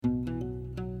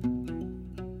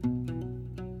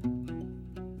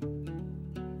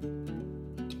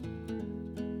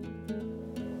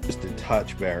just a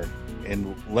touch, Bear.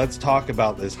 And let's talk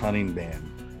about this hunting ban.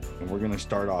 And we're going to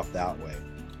start off that way.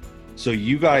 So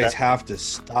you guys have to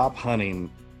stop hunting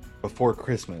before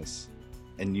Christmas,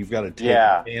 and you've got to take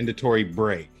a mandatory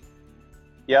break.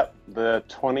 Yep, the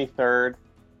 23rd,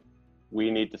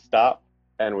 we need to stop,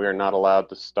 and we are not allowed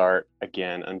to start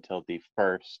again until the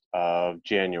 1st of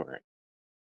January.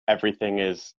 Everything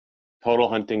is total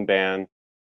hunting ban.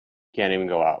 Can't even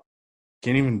go out.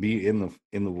 Can't even be in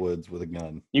the woods with a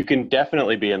gun. You can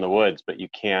definitely be in the woods, but you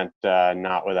can't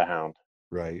not with a hound.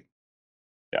 Right.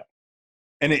 Yeah.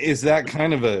 And is that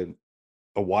kind of a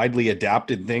widely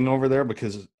adapted thing over there?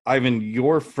 Because Ivan,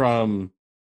 you're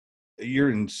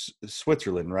in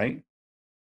Switzerland, right?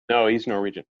 No, he's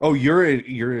Norwegian. Oh, you're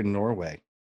in Norway.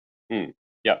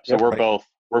 Yeah. So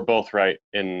we're both right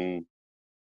in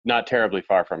not terribly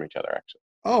far from each other, actually.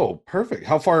 Oh, perfect.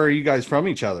 How far are you guys from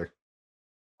each other?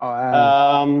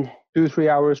 2-3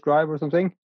 hours drive or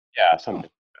something. Yeah, something.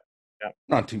 Yeah.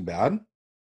 Not too bad.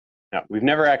 Yeah, we've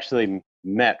never actually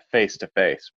met face to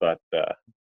face, but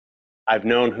I've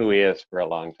known who he is for a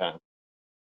long time.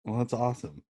 Well, that's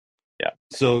awesome. Yeah.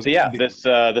 So yeah, this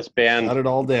band shut it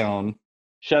all down.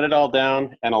 Shut it all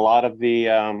down, and a lot of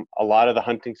the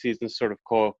hunting seasons sort of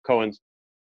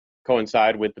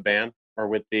coincide with the ban, or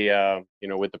with the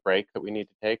with the break that we need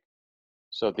to take.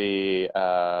 So the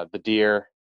deer,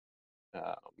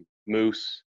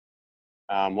 moose.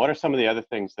 What are some of the other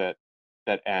things that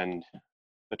end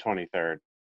the 23rd?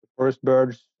 The first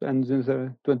birds ends in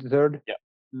the 23rd. Yep.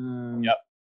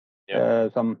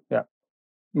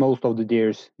 Most of the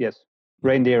deers, yes.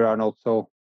 Reindeer are not, so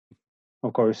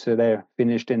of course they're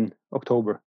finished in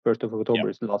October. 1st of October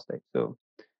is the last day. So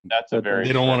that's a very.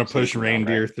 They don't want to push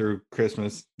reindeer through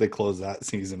Christmas. They close that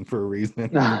season for a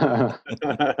reason.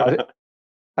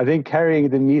 I think carrying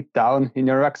the meat down in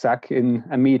your rucksack in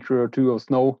a meter or two of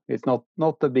snow is not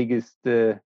the biggest,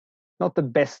 not the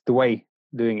best way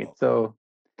doing it. So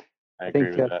I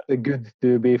think that's good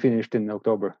to be finished in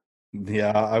October.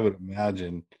 Yeah, I would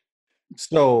imagine.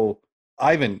 So,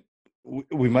 Ivan,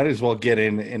 we might as well get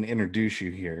in and introduce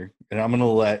you here. And I'm going to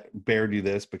let Bear do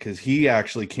this because he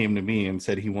actually came to me and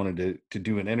said he wanted to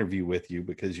do an interview with you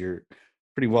because you're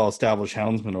pretty well-established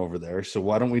houndsman over there. So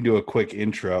why don't we do a quick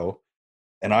intro?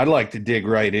 And I'd like to dig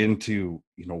right into,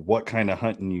 what kind of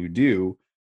hunting you do.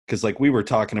 Because like we were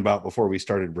talking about before we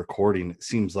started recording, it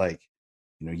seems like,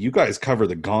 you guys cover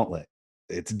the gauntlet.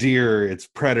 It's deer, it's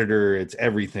predator, it's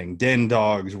everything. Den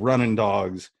dogs, running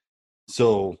dogs.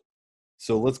 So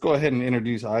let's go ahead and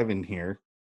introduce Ivan here.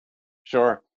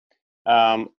 Sure.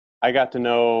 I got to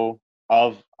know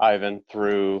of Ivan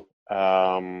through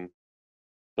the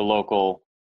local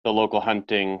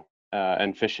hunting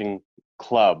and fishing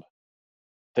club.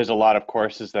 There's a lot of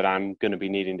courses that I'm going to be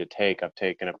needing to take. I've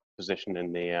taken a position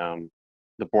in the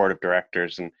board of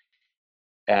directors,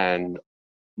 and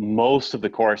most of the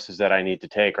courses that I need to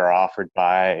take are offered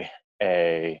by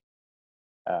an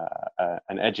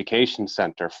education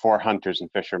center for hunters and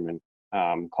fishermen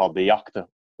called the Jakt-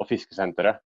 og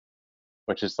Fiskesenteret,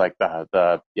 which is like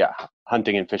the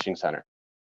hunting and fishing center.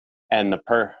 And the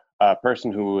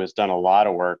person who has done a lot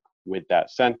of work with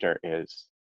that center is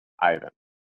Ivan.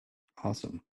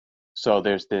 Awesome. So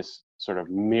there's this sort of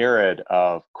myriad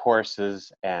of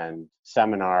courses and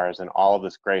seminars and all of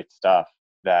this great stuff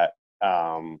that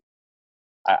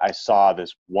I saw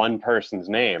this one person's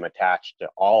name attached to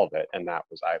all of it, and that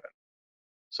was Ivan.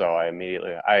 So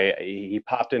he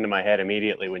popped into my head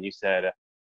immediately when you said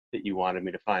that you wanted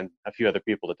me to find a few other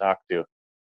people to talk to,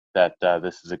 that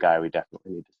this is a guy we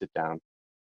definitely need to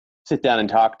sit down and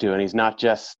talk to. And he's not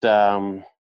just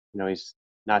he's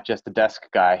not just a desk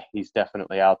guy. He's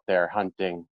definitely out there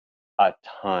hunting a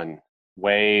ton,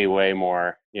 way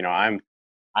more.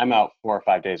 I'm out 4 or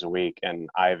 5 days a week, and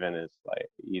Ivan is like,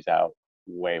 he's out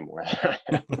way more than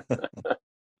I am.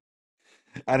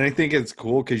 And I think it's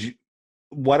cool because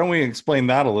why don't we explain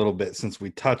that a little bit since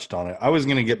we touched on it? I was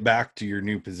going to get back to your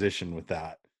new position with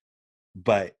that,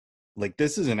 but like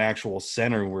this is an actual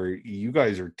center where you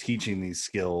guys are teaching these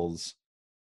skills.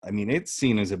 I mean, it's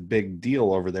seen as a big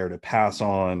deal over there to pass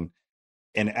on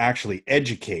and actually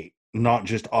educate, not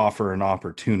just offer an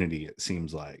opportunity, it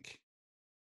seems like.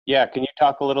 Yeah, can you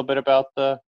talk a little bit about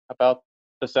the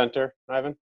center,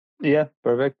 Ivan? Yeah,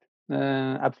 perfect.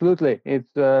 Absolutely.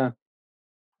 It's well,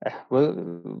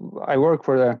 I work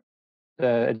for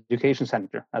the education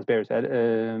center, as Bear said.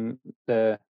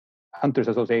 The Hunters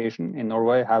Association in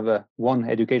Norway have one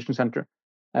education center,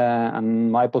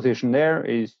 and my position there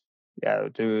is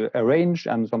to arrange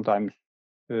and sometimes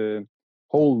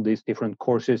hold these different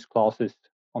courses, classes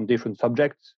on different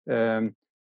subjects. The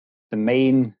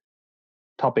main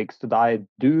topics that I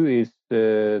do is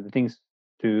the things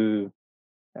to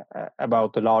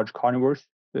about the large carnivores,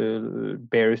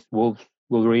 bears, wolves,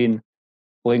 wolverine,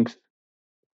 lynx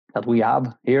that we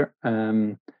have here,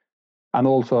 and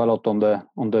also a lot on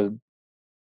the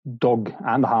dog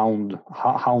and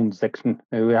hound section.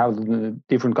 We have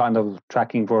different kind of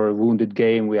tracking for wounded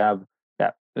game. We have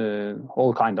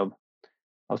all kind of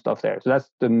stuff there. So that's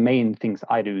the main things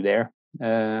I do there.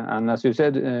 And as you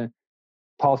said,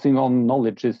 passing on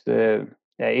knowledge is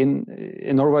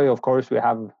in Norway. Of course, we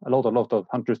have a lot of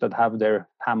hunters that have their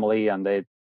family and they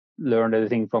learned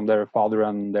everything from their father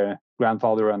and their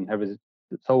grandfather and everything,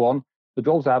 so on. But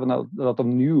we also have a lot of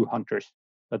new hunters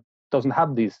that doesn't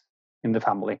have these in the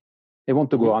family. They want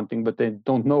to go hunting, but they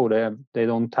don't know. They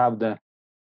don't have the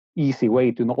easy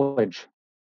way to knowledge.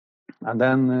 And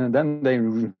then they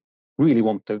really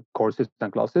want the courses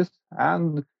and classes.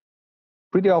 And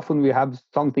pretty often we have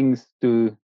some things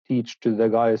to teach to the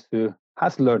guys who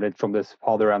has learned it from this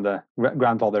father and the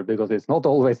grandfather, because it's not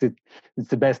always it's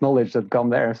the best knowledge that come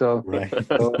there. So, right.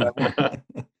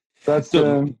 That's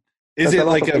is it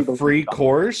like a free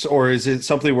course, or is it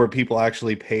something where people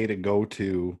actually pay to go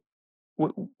to?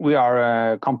 We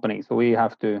are a company, so we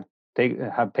have to they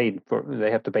have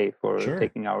to pay for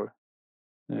taking our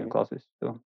classes.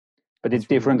 So, but it's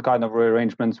different kind of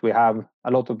arrangements. We have a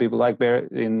lot of people like Bear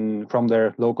from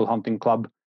their local hunting club.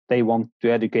 They want to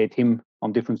educate him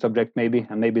on different subjects, maybe,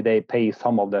 and maybe they pay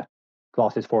some of the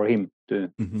classes for him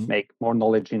to make more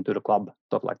knowledge into the club,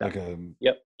 stuff like that.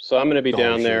 Yep. So I'm going to be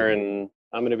down there, and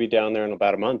I'm going to be down there in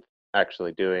about a month,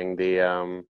 actually, doing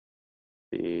to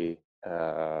be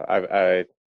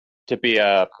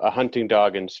a hunting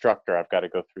dog instructor. I've got to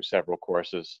go through several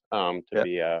courses to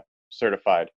be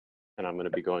certified, and I'm going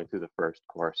to be going through the first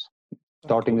course,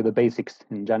 starting with the basics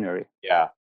in January. Yeah.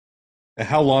 And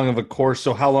how long of a course?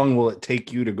 So how long will it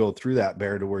take you to go through that,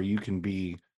 Bear, to where you can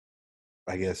be,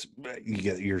 I guess, you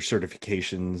get your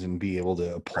certifications and be able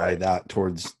to apply that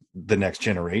towards the next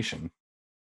generation?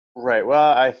 Right. Well,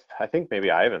 I think maybe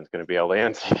Ivan's going to be able to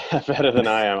answer that better than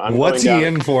I am. What's he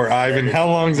in for, Ivan? How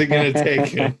long is it going to take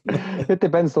him? It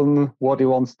depends on what he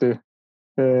wants to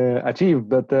achieve,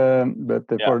 but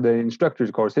for the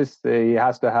instructor's courses, he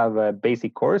has to have a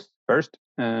basic course first,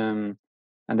 and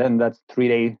then that's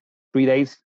 3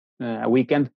 days, a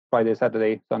weekend, Friday,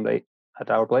 Saturday, Sunday at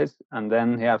our place, and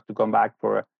then he has to come back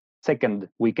for a second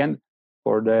weekend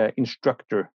for the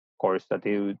instructor course that's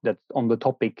on the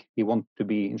topic he wants to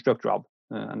be instructor of,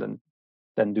 and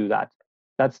then do that.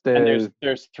 That's the. And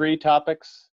there's 3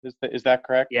 topics. Is that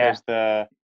correct? Yeah. There's the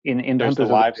there's the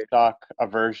livestock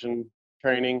aversion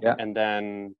training, and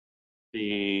then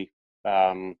the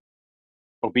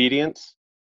obedience,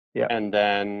 and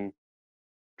then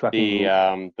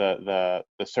the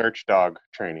search dog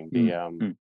training,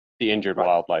 the injured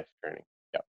wildlife training.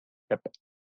 Yep.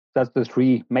 That's the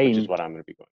 3 main. Which is what I'm going to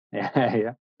be going.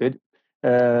 Yeah, good.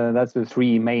 That's the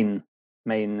 3 main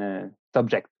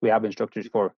subjects we have instructors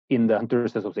for in the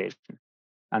Hunters Association,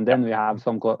 and then we have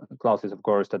some classes, of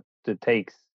course, that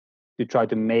takes to try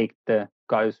to make the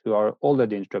guys who are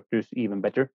already instructors even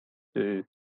better, to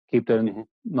keep their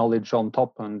knowledge on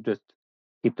top and just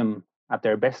keep them at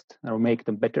their best or make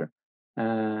them better.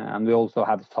 And we also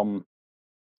have some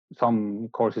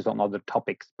courses on other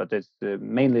topics, but it's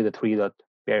mainly the 3 that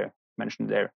Bear mentioned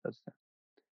there. That's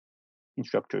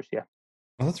instructors. Yeah.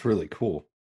 Well, that's really cool.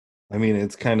 I mean,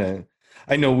 it's kind of,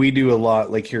 I know we do a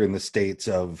lot, like here in the States,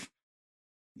 of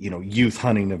youth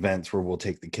hunting events where we'll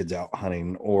take the kids out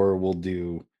hunting, or we'll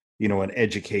do an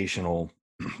educational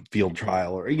field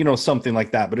trial, or something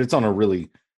like that, but it's on a really,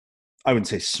 I would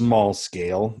say, small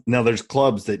scale. Now there's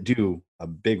clubs that do a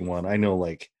big one. I know,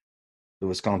 like the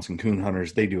Wisconsin Coon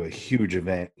Hunters, they do a huge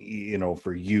event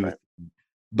for youth,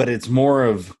 but it's more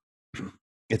of,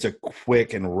 it's a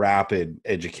quick and rapid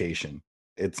education.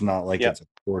 It's not like it's a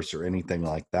course or anything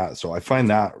like that. So I find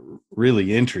that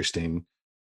really interesting.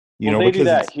 They do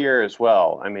that here as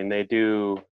well. I mean, they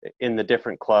do in the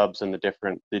different clubs and the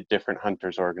different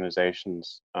hunters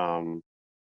organizations. The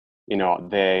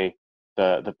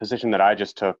position that I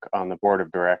just took on the board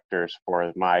of directors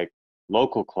for my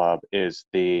local club is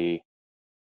the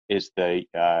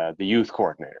youth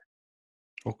coordinator.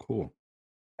 Oh, cool.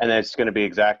 And it's going to be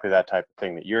exactly that type of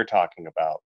thing that you're talking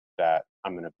about that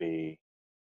I'm going to be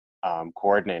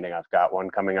coordinating. I've got one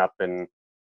coming up in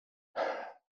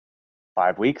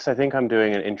 5 weeks. I think I'm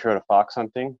doing an intro to fox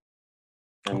hunting.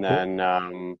 And then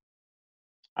I'm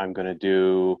going to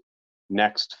do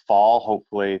next fall.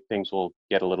 Hopefully things will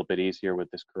get a little bit easier with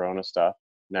this Corona stuff.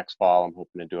 Next fall, I'm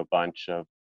hoping to do a bunch of,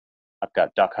 I've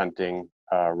got duck hunting,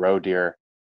 roe deer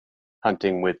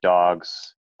hunting with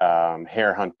dogs,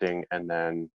 hare hunting, and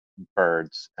then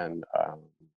birds and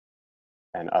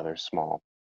other small,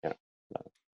 you know,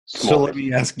 So smaller. let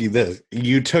me ask you this.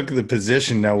 You took the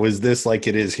position now. Was this like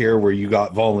it is here where you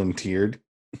got volunteered?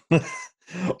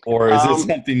 Or is this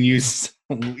something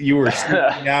you were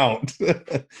seeking out?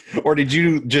 Or did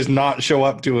you just not show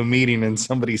up to a meeting and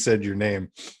somebody said your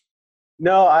name?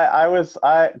 No,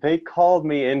 they called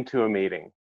me into a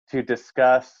meeting to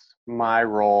discuss my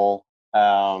role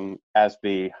as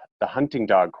the hunting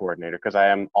dog coordinator, because I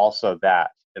am also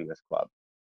that in this club.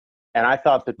 And I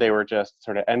thought that they were just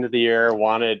sort of end of the year,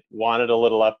 wanted a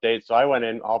little update. So I went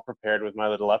in all prepared with my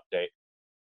little update,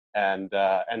 and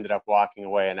ended up walking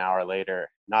away an hour later,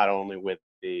 not only with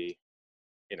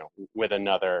with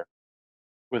another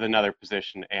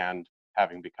position, and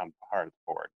having become part of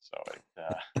the board. So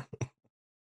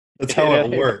That's how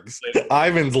it works.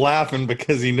 Ivan's laughing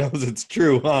because he knows it's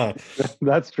true, huh?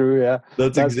 That's true. Yeah,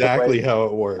 That's exactly how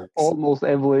it works. Almost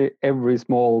every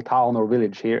small town or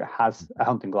village here has a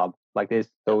hunting club like this.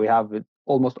 So we have it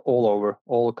almost all over.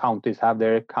 All counties have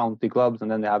their county clubs,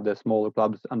 and then they have the smaller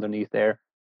clubs underneath there.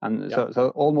 And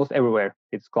so almost everywhere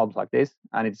it's clubs like this,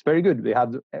 and it's very good. We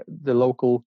have the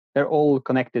local. They're all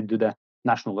connected to the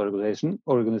national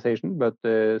organization, but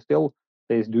still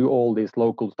they do all this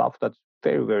local stuff. That's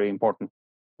very, very important.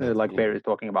 Like Bear is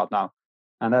talking about now,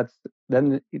 and that's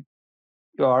then you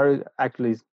are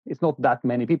actually, it's not that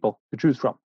many people to choose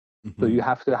from. So you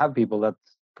have to have people that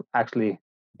actually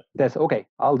says, okay,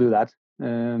 I'll do that.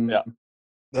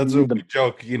 That's what we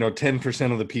joke,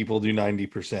 10% of the people do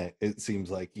 90%. It seems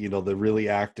like, the really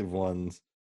active ones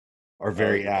are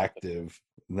very active.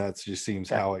 And that just seems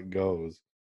how it goes.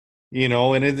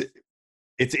 And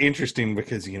it's interesting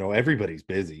because, everybody's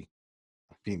busy.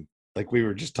 I mean, like we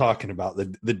were just talking about,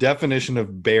 the definition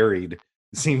of buried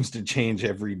seems to change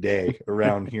every day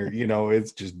around here.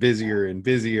 It's just busier and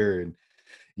busier, and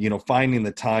finding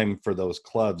the time for those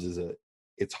clubs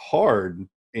it's hard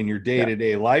in your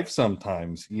day-to-day life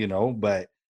sometimes, but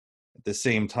at the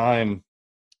same time,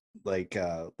 like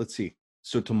let's see,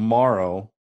 so tomorrow,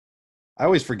 I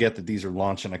always forget that these are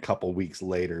launching a couple weeks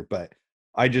later, but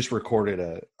I just recorded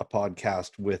a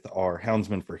podcast with our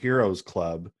Houndsmen for Heroes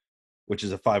Club, which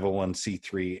is a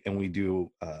 501c3, and we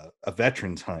do a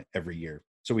veterans hunt every year.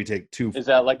 So we take two. Is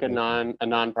that like a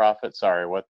nonprofit? Sorry,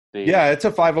 what? Yeah, it's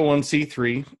a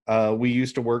 501c3. We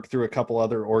used to work through a couple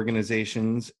other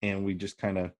organizations, and we just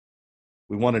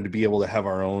we wanted to be able to have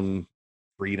our own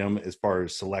freedom as far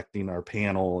as selecting our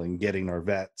panel and getting our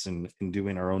vets and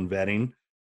doing our own vetting.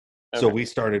 Okay. So we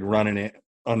started running it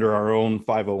under our own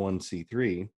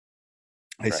 501c3.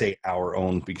 I say our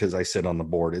own because I sit on the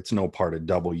board. It's no part of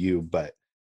W, but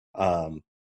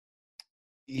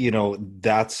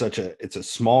that's it's a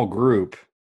small group.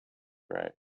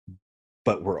 Right.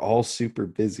 But we're all super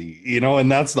busy,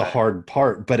 and that's the hard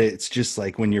part. But it's just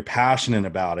like when you're passionate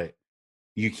about it,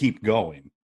 you keep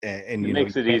going. And it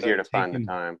makes it easier to find the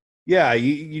time. Yeah,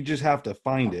 you just have to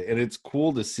find it. And it's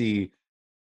cool to see,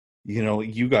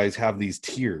 you guys have these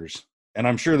tiers. And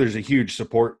I'm sure there's a huge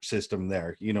support system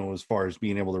there, as far as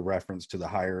being able to reference to the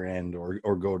higher end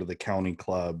or go to the county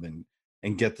club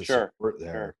and get the support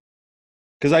there.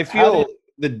 Because I feel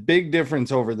the big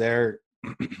difference over there,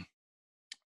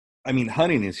 I mean,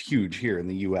 hunting is huge here in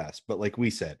the U.S., but like we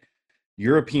said,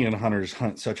 European hunters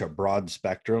hunt such a broad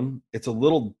spectrum. It's a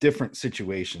little different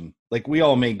situation. Like we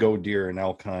all may go deer and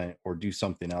elk hunt or do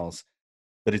something else,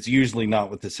 but it's usually not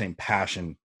with the same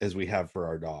passion as we have for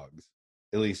our dogs.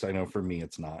 At least I know for me,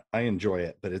 it's not. I enjoy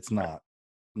it, but it's not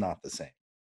the same.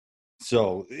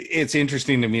 So it's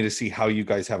interesting to me to see how you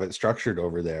guys have it structured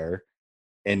over there.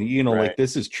 And, like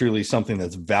this is truly something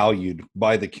that's valued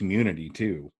by the community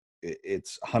too.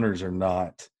 It's hunters are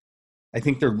not, I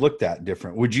think they're looked at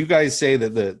different. Would you guys say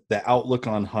that the outlook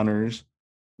on hunters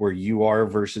where you are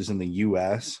versus in the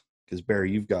US, because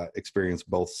Barry, you've got experience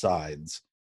both sides.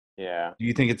 Yeah. Do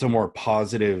you think it's a more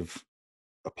positive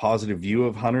view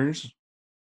of hunters?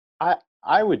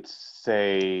 I would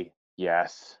say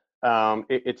yes.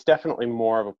 It's definitely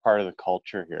more of a part of the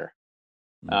culture here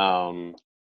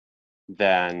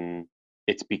than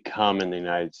it's become in the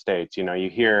United States. You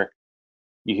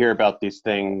hear about these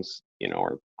things,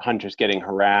 or hunters getting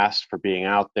harassed for being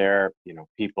out there,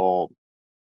 people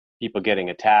getting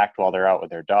attacked while they're out with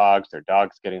their dogs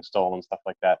getting stolen, stuff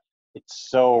like that. It's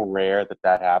so rare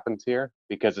that happens here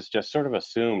because it's just sort of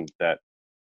assumed that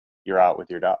you're out with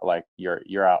your dog, like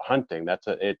you're out hunting.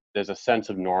 There's a sense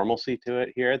of normalcy to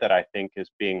it here that I think is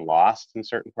being lost in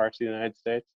certain parts of the United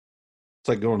States. It's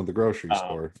like going to the grocery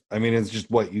store. I mean, it's just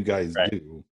what you guys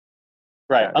do.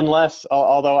 Right. Unless,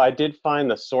 although I did find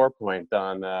the sore point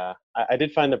on, I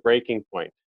did find the breaking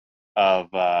point of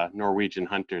Norwegian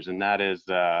hunters, and that is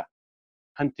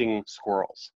hunting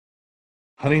squirrels.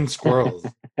 Hunting squirrels.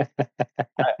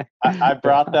 I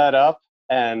brought that up,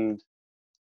 and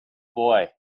boy,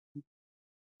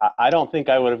 I don't think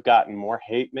I would have gotten more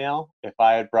hate mail if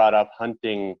I had brought up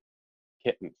hunting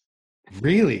kittens.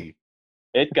 Really?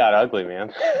 It got ugly,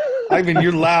 man. Ivan,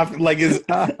 you're laughing like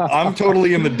I'm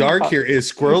totally in the dark here. Is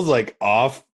squirrels like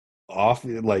off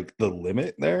like the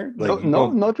limit there? Like No,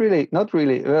 not really, not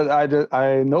really. Well,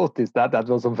 I noticed that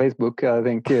was on Facebook. I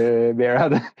think Bear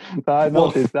had. I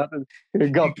noticed that it you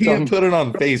got can't put it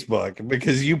on Facebook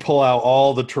because you pull out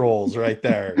all the trolls right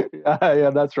there. Yeah,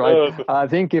 that's right. I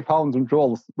think he found some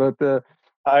trolls, but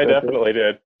I definitely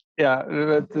did. Yeah,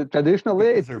 but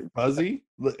traditionally, They're fuzzy.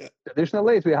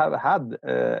 Traditionally, we have had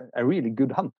a really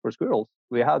good hunt for squirrels.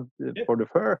 We had for the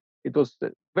fur, it was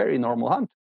a very normal hunt,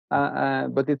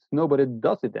 but it's nobody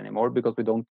does it anymore because we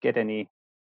don't get any.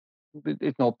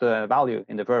 It's not value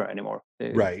in the fur anymore.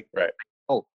 Right.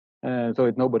 Oh, so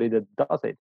it's nobody that does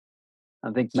it.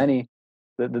 I think many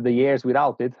the years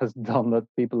without it has done that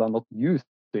people are not used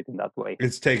to it in that way.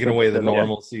 It's taken away the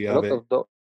normalcy of it. A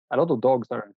lot of dogs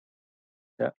are.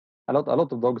 A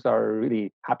lot of dogs are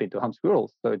really happy to hunt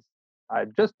squirrels. So it's I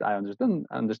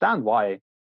understand why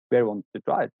Bear wants to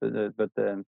try it, but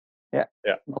not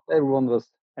everyone was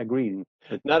agreeing.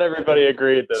 Not everybody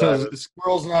agreed that. So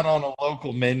squirrel's not on a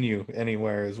local menu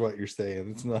anywhere, is what you're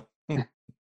saying. It's not.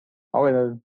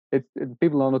 It's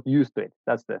people are not used to it.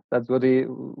 That's what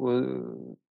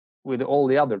with all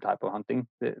the other type of hunting,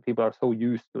 people are so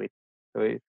used to it.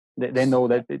 So they know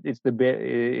that it's the bear,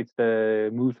 it's the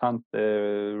moose hunt,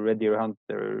 the red deer hunt,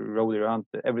 the roe deer hunt,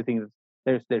 everything.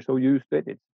 They're so used to it.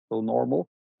 It's so normal.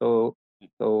 So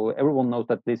everyone knows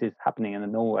that this is happening, and they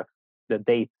know the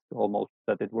date almost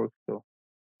that it works.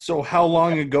 So how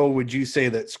long ago would you say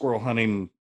that squirrel hunting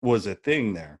was a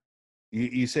thing there?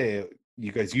 You say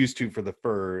you guys used to for the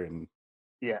fur and.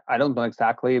 Yeah, I don't know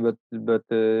exactly, but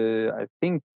I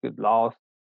think the last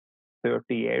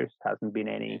 30 years hasn't been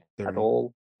any 30. At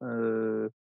all.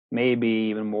 Maybe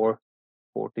even more,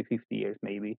 40, 50 years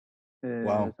maybe.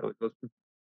 Wow. So it was,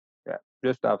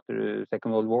 just after the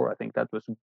Second World War. I think that was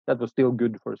still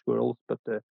good for squirrels, but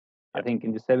I think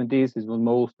in the 70s it was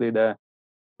mostly the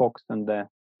fox and the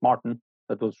marten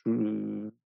that was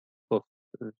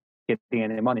getting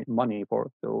any money for.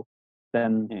 So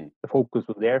then the focus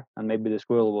was there, and maybe the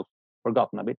squirrel was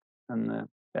forgotten a bit, and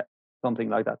something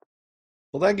like that.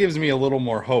 Well, that gives me a little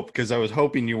more hope, because I was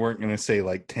hoping you weren't going to say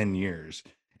like 10 years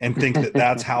and think that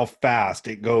that's how fast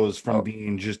it goes from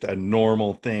being just a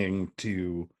normal thing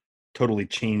to totally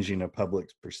changing a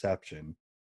public's perception.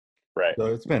 Right. So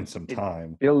it's been some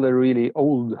time. Still the really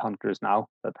old hunters now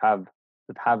that have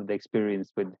the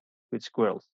experience with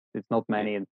squirrels. It's not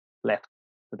many left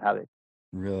that have it.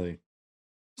 Really?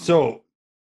 So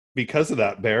because of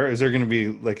that, Bear, is there going to be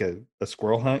like a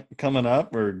squirrel hunt coming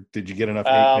up, or did you get enough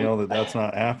hate mail that that's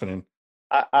not happening?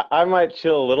 I might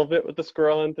chill a little bit with the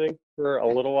squirrel hunting for a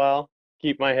little while.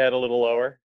 Keep my head a little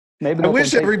lower. Maybe I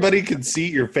wish everybody could see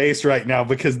your face right now,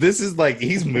 because this is like,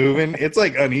 he's moving. It's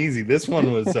like uneasy. This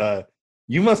one was,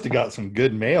 you must have got some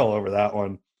good mail over that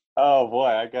one. Oh boy,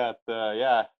 I got,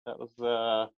 that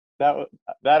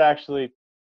actually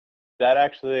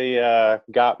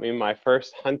got me my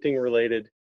first hunting related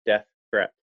death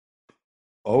threat.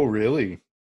 Oh, really?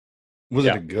 Was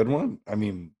it a good one? I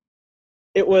mean,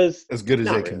 it was as good as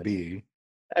it can be.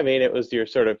 I mean, it was your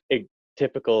sort of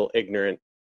typical ignorant,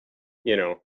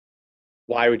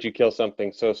 why would you kill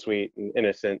something so sweet and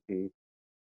innocent and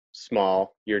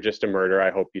small? You're just a murderer. I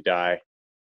hope you die.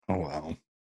 Oh, wow.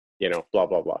 Blah,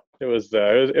 blah, blah. It was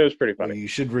pretty funny. Well, you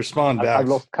should respond back.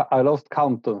 I lost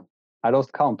count of those.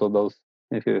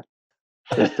 If you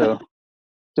just so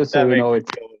you know it.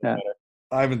 Yeah.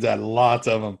 Ivan's had lots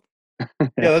of them.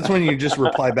 Yeah, that's when you just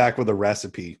reply back with a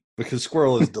recipe, because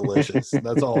squirrel is delicious.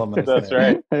 That's all I'm going to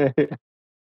say. That's right.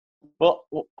 Well,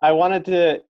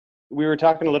 we were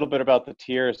talking a little bit about the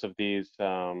tiers of these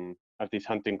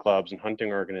hunting clubs and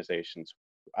hunting organizations.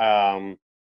 At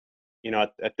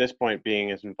this point, being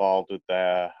as involved with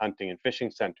the hunting and fishing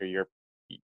center, you're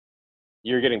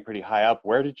getting pretty high up.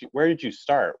 Where did you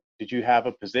start? Did you have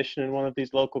a position in one of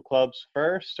these local clubs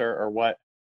first, or what?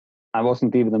 I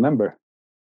wasn't even a member.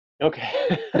 Okay.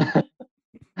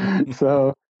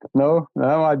 So no,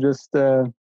 I just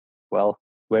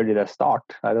where did I start?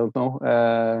 I don't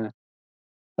know.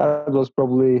 That was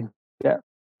probably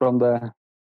from the.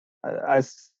 I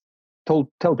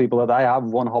tell people that I have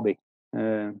one hobby.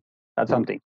 That's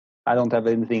hunting. I don't have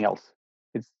anything else.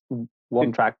 It's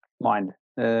one track mind.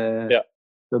 So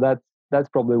that's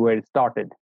probably where it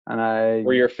started. And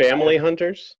were your family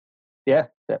hunters? Yeah,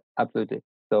 absolutely.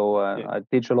 So Yeah. I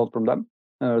teach a lot from them,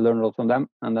 learn a lot from them,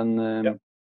 and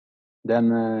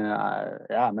then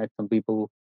I met some people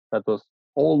that was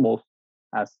almost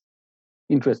as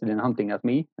interested in hunting as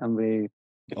me, and we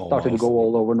started to go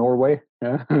all over Norway,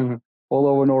 all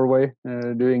over Norway,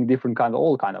 doing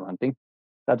all kind of hunting.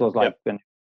 That was like when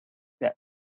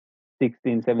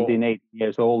 16, 17, 18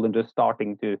 years old, and just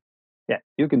starting to,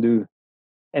 you can do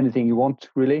anything you want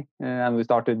really. And we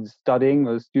started studying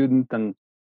as a student, and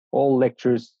all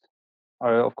lectures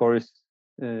are, of course,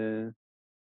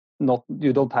 not.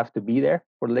 You don't have to be there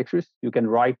for the lectures. You can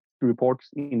write reports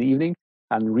in the evening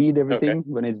and read everything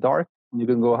when it's dark. You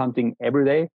can go hunting every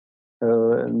day.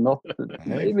 Not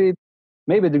maybe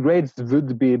the grades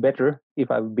would be better if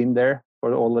I've been there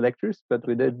for all the lectures, but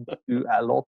we did do a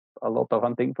lot of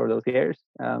hunting for those years,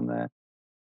 and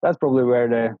that's probably where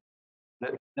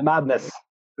the madness.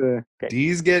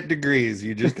 D's get degrees.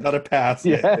 You just gotta pass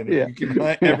it. Yeah, And if you can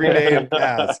hunt every day and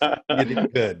pass, you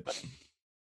did good.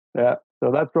 Yeah,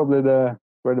 so that's probably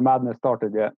where the madness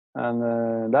started. Yeah,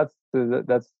 and that's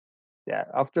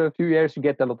After a few years, you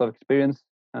get a lot of experience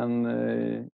and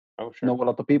know a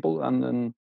lot of people, and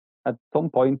then at some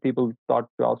point, people start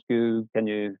to ask you, "Can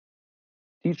you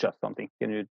teach us something?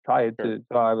 Can you try it?"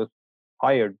 So I was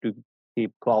hired to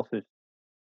keep courses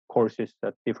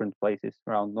at different places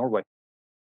around Norway,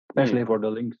 especially for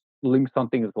the lynx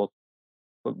hunting. It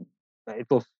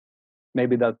was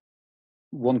maybe that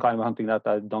one kind of hunting that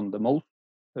I've done the most,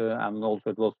 and also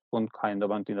it was one kind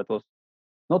of hunting that was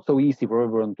not so easy for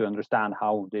everyone to understand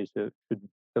how they should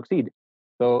succeed.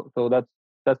 So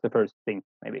that's the first thing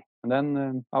maybe, and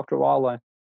then after a while,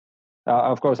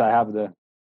 of course I have the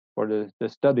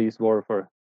studies were for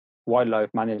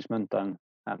wildlife management and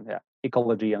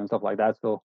ecology and stuff like that.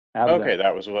 So I have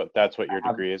that's what your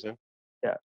degree is in.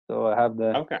 Yeah, so I have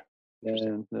the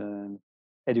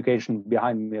education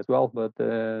behind me as well. But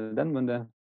then when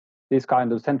this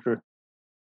kind of center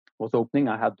was opening,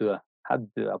 I had to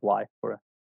apply for a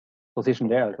position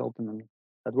there as open, and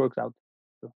that works out.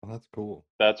 So. Well, that's cool.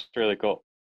 That's really cool.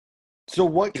 So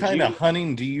what kind of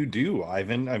hunting do you do,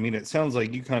 Ivan? I mean, it sounds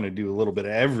like you kind of do a little bit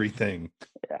of everything.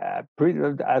 Yeah,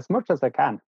 as much as I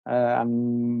can.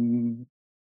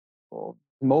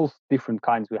 Most different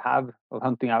kinds we have of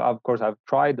hunting. Of course, I've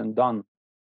tried and done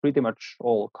pretty much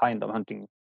all kind of hunting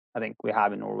I think we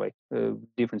have in Norway.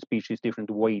 Different species, different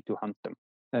way to hunt them,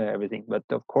 everything. But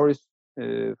of course,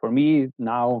 for me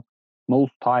now,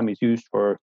 most time is used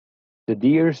for the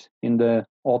deers in the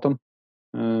autumn,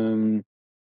 and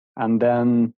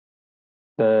then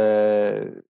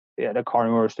the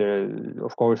carnivores.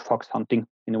 Of course, fox hunting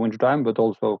in the wintertime, but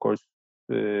also of course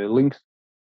lynx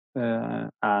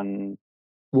and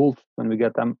wolves when we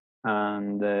get them,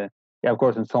 and of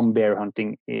course, and some bear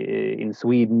hunting in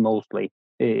Sweden mostly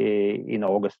in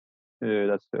August.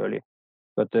 That's early,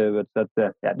 but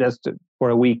that's just for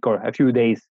a week or a few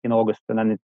days in August, and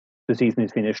then the season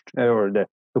is finished, or the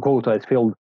quota is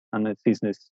filled, and the season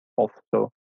is off. So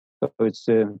it's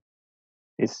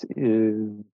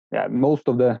most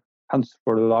of the hunts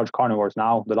for the large carnivores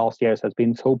now the last years has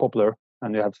been so popular,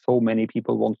 and you have so many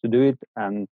people want to do it,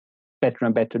 and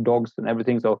better dogs and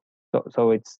everything. So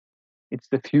it's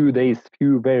the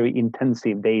few very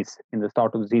intensive days in the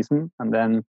start of the season, and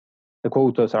then the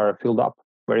quotas are filled up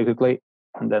very quickly,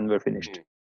 and then we're finished.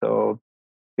 So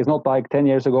it's not like 10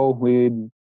 years ago.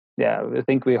 I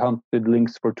think we hunted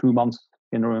lynx for 2 months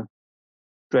in a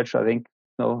stretch. I think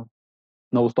no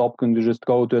stop. Can you just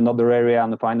go to another area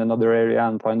and find another area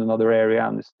and find another area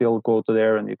and still go to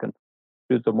there, and you can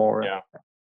shoot some more. Yeah.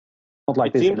 Not like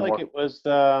it this seemed anymore. like it was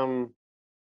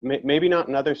maybe not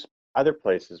in other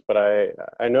places, but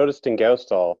I noticed in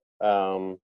Gausdal,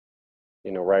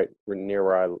 right near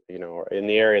where in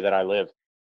the area that I live,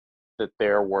 that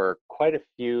there were quite a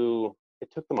few. It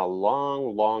took them a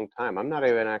long time. I'm not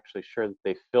even actually sure that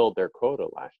they filled their quota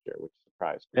last year, which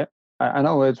surprised me. Yeah, I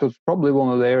know it was probably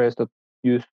one of the areas that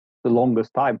used the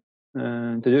longest time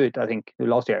to do it. I think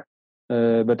last year,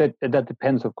 but that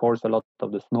depends, of course, a lot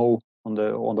of the snow on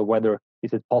the weather.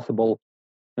 Is it possible?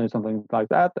 Something like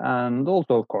that, and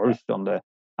also, of course, on the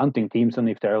hunting teams, and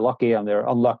if they're lucky and they're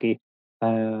unlucky,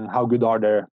 how good are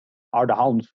the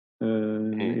hounds?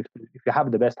 If you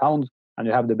have the best hounds and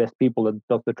you have the best people that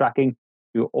does the tracking,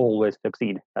 you always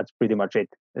succeed. That's pretty much it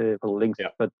for the lynx.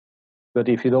 Yeah. But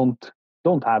if you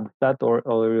don't have that, or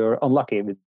you're unlucky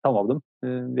with some of them,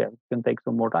 it can take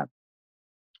some more time.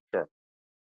 Sure.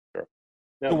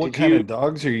 Now, So what kind of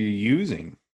dogs are you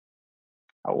using?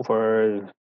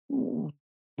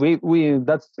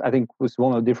 That's, I think, was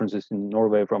one of the differences in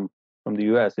Norway from the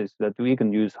US, is that we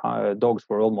can use dogs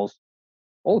for almost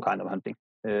all kind of hunting.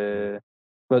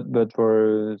 But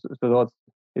for so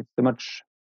it's a much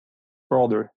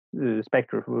broader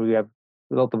spectrum. We have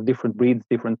a lot of different breeds,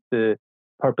 different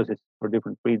purposes for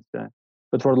different breeds.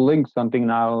 But for the lynx hunting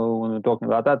now, when we're talking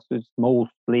about that, it's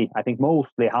mostly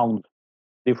hounds,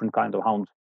 different kinds of hounds.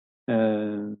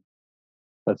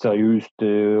 That's used.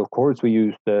 Of course, we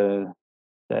use the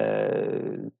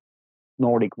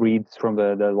Nordic breeds from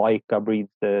the Leica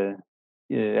breeds.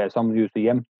 Some use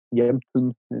the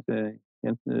Jämthund.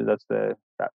 That's the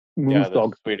moose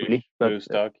dog, Swedish really, moose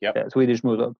dog. Yep. Swedish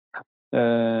moose dog.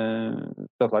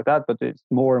 Stuff like that, but it's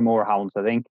more and more hounds, I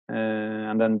think,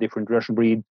 and then different Russian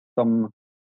breeds. Some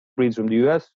breeds from the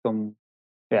US, some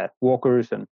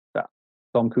walkers, and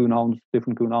some coonhounds,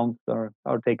 different coonhounds are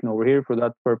taken over here for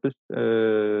that purpose.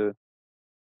 And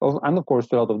of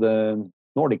course, a lot of the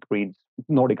Nordic breeds,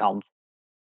 Nordic hounds,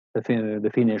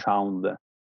 the Finnish hound, the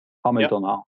Hamilton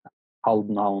hound,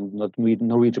 Halden hound, not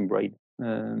Norwegian breed,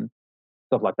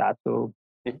 stuff like that.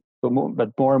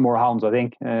 But more and more hounds, I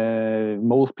think.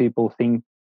 Most people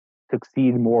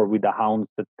succeed more with the hounds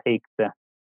that take the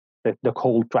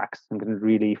cold tracks and can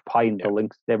really find the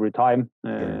lynx every time.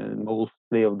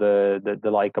 Mostly of the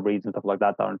Leica breeds and stuff like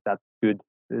that aren't that good.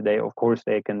 Of course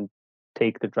they can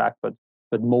take the track, but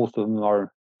most of them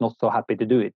are not so happy to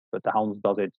do it. But the hounds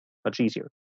does it much easier,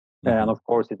 and of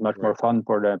course it's much more fun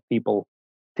for the people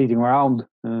sitting around,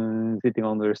 sitting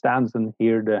on their stands and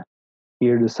hear the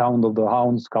sound of the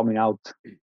hounds coming out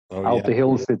the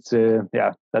hills. It's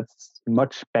that's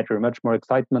much better, much more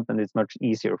excitement, and it's much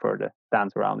easier for the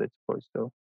stands around it, of course.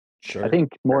 So I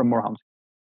think more and more hounds.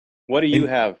 What do you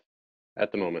have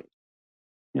at the moment?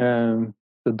 The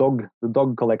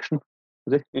dog collection.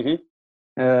 Is it?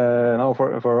 No,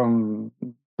 for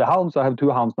the hounds, I have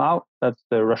 2 hounds now. That's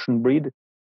the Russian breed,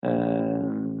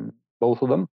 both of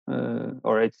them.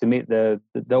 Or it's the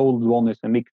old one is a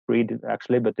mixed breed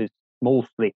actually, but it's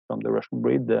mostly from the Russian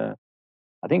breed.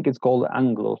 I think it's called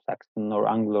Anglo-Saxon or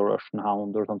Anglo-Russian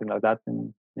hound or something like that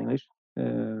in English.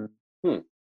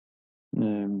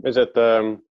 Is it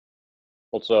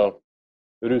also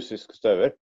russisk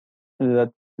støver?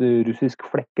 That's the russisk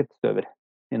flekket støver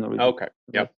in Norwegian. Okay,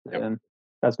 yep.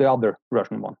 That's the other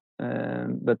Russian one.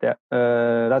 But that's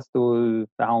the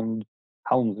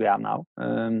hounds we have now.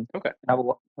 Okay. I have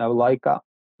a Leica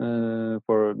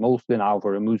mostly now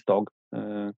for a moose dog.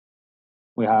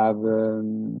 We have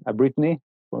a Brittany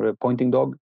for a pointing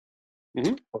dog,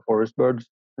 for forest birds,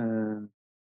 and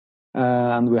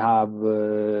we have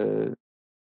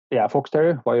fox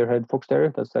terrier, wirehead fox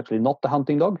terrier. That's actually not the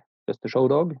hunting dog, just the show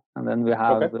dog. And then we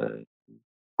have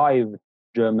 5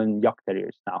 German yak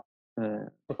terriers now.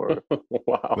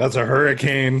 Wow, that's a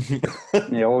hurricane.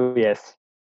 Oh yes.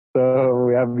 So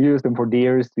we have used them for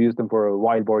deers, we use them for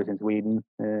wild boars in Sweden.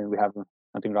 We have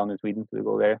hunting ground in Sweden, so we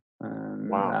go there.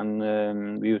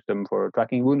 And we use them for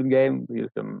tracking wounded game. We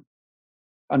use them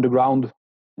underground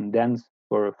in dens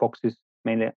for foxes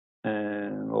mainly.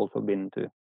 Also been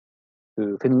to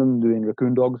Finland doing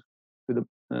raccoon dogs with them,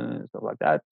 stuff like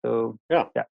that. So yeah.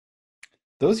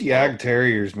 Those Yag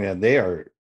terriers, man, they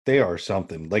are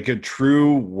something. Like a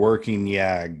true working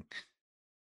Yag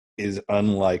is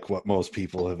unlike what most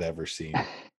people have ever seen.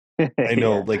 I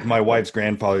know, like my wife's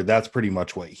grandfather, that's pretty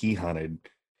much what he hunted.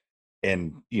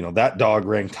 And, that dog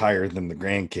ranked higher than the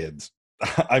grandkids.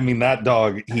 I mean, that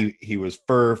dog, he was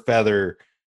fur, feather,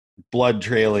 blood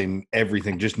trailing,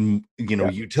 everything, just,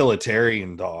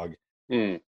 utilitarian dog.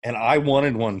 And I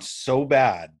wanted one so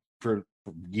bad for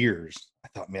years. I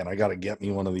thought, man, I got to get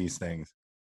me one of these things.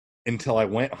 Until I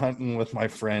went hunting with my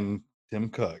friend, Tim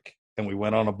Cook, and we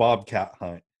went on a bobcat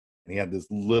hunt. And he had this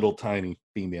little tiny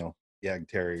female Yag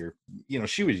terrier.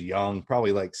 She was young,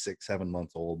 probably like 6-7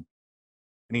 months old.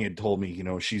 And he had told me,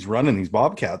 she's running these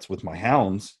bobcats with my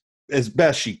hounds as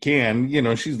best she can.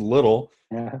 She's little.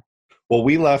 Yeah. Well,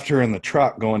 we left her in the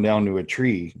truck going down to a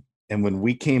tree. And when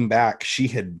we came back, she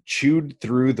had chewed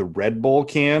through the Red Bull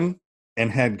can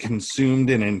and had consumed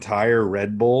an entire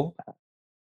Red Bull.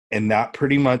 And that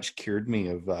pretty much cured me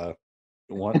of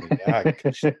wanting to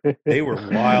Yag. They were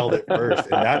wild at first,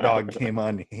 and that dog came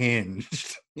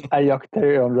unhinged. A yak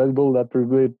terrier on Red Bull, that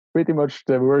pretty much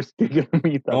the worst you can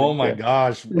meet. Oh my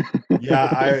gosh.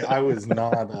 Yeah, I was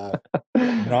not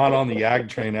on the Yag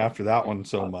train after that one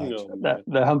so much.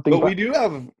 The hunting, but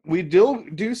we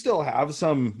do still have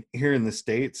some here in the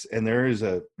States, and there is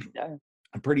a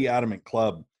pretty adamant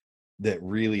club that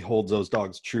really holds those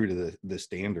dogs true to the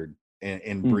standard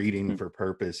and breeding for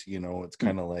purpose. It's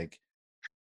kind of like,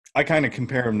 I kind of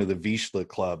compare them to the Vizsla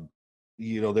Club.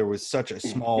 There was such a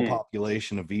small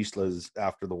population of Vizslas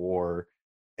after the war,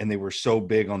 and they were so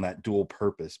big on that dual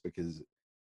purpose because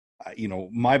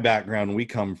my background, we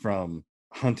come from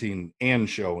hunting and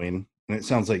showing, and it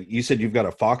sounds like you said you've got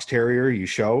a fox terrier you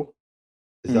show.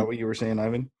 Is that what you were saying,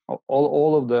 Ivan?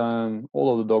 All of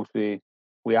the dogs we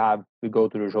have, we go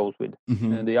to the shows with.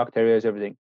 Mm-hmm. The Yak Terriers,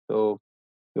 everything. So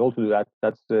we also do that.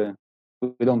 That's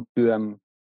we don't do them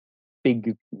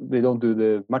big. We don't do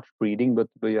the much breeding, but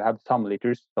we have some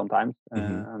litters sometimes,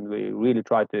 and we really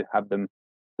try to have them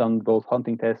done both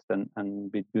hunting tests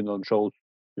and we do on shows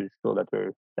to show that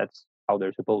that's how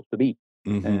they're supposed to be,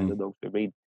 and the dogs we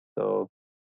breed. So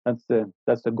that's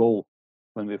the goal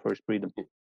when we first breed them.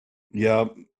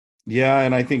 Yeah,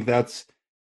 and I think that's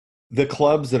the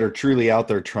clubs that are truly out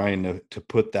there trying to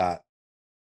put that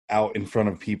out in front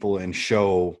of people and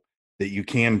show that you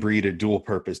can breed a dual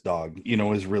purpose dog,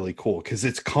 is really cool, because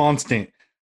it's constant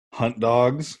hunt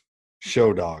dogs,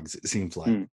 show dogs, it seems like.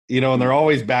 And they're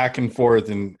always back and forth.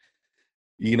 And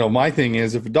my thing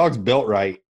is, if a dog's built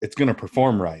right, it's going to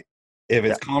perform right. If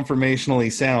it's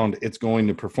conformationally sound, it's going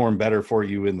to perform better for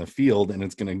you in the field, and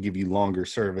it's going to give you longer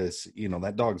service.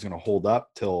 That dog's going to hold up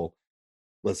till,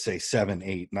 let's say, 7,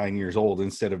 8, 9 years old,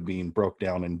 instead of being broke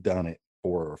down and done at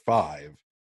 4 or 5.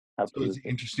 Absolutely. So it's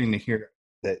interesting to hear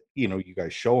that, you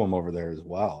guys show them over there as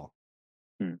well.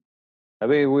 We've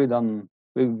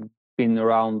been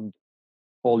around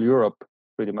all Europe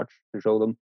pretty much to show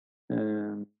them.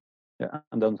 And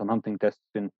done some hunting tests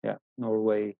in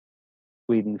Norway,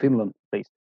 Sweden, Finland, at least.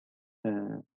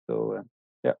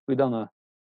 We've done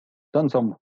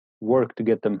some work to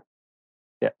get them,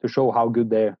 to show how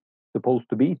good they're supposed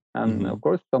to be. And of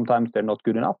course, sometimes they're not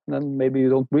good enough, and then maybe you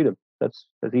don't breed them. That's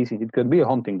easy. It could be a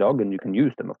hunting dog, and you can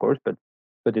use them, of course, but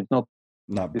it's not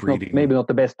breeding. Maybe not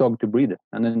the best dog to breed it,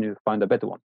 and then you find a better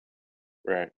one.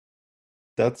 Right.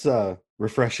 That's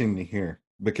refreshing to hear,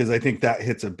 because I think that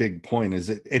hits a big point. Is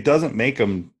it doesn't make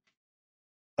them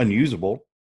unusable,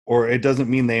 or it doesn't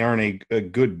mean they aren't a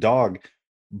good dog,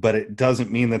 but it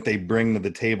doesn't mean that they bring to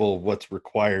the table what's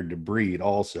required to breed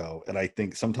also. And I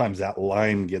think sometimes that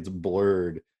line gets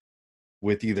blurred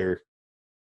with either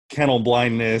kennel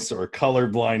blindness or color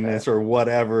blindness or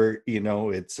whatever.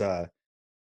 It's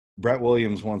Brett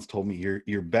Williams once told me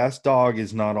your best dog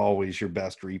is not always your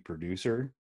best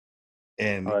reproducer.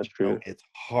 And that's true. It's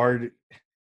hard.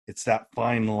 It's that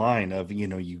fine line of,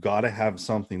 you got to have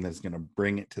something that's going to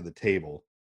bring it to the table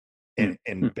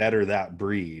and better that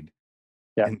breed.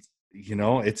 Yeah. And,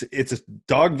 it's a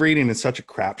dog breeding is such a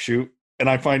crapshoot. And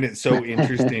I find it so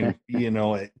interesting,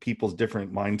 at people's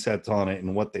different mindsets on it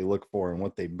and what they look for and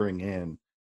what they bring in.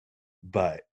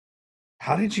 But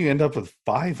how did you end up with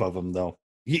 5 of them, though?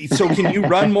 So can you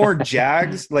run more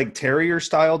Jags, like terrier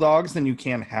style dogs, than you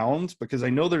can hounds? Because I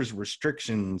know there's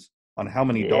restrictions on how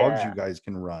many dogs you guys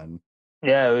can run.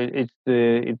 Yeah, it's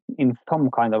in some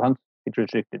kind of hunts it's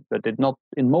restricted, but it's not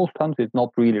in most hunts. It's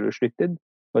not really restricted.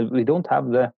 But we don't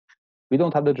have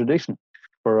the tradition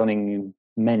for running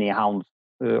many hounds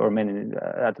or many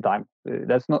at a time.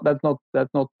 That's not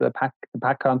the pack. The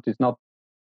pack hunt is not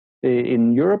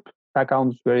in Europe. Pack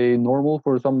hounds very normal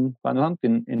for some kind of hunt.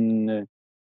 In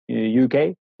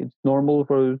UK, it's normal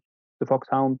for the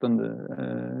foxhound and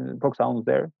the foxhounds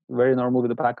there. Very normal with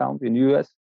the pack hound in US,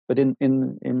 but in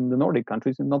the Nordic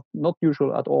countries, it's not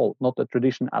usual at all. Not a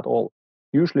tradition at all.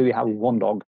 Usually we have one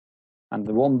dog, and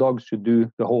the one dog should do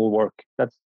the whole work.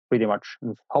 That's pretty much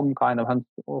some kind of hunt.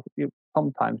 Or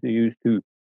sometimes you use 2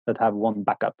 that have one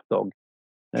backup dog,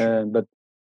 so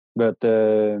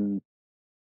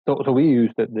we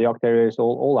use the Yak Terriers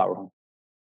all our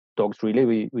dogs.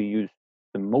 Really, we use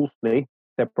them mostly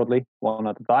separately, one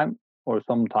at a time, or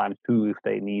sometimes 2 if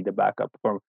they need a backup.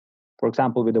 For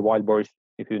example, with the wild boars,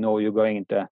 if you're going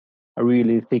into a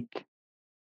really thick,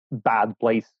 bad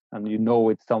place, and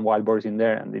it's some wild boars in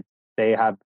there, and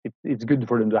it's good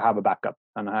for them to have a backup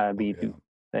and be.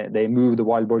 They move the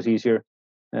wild boars easier,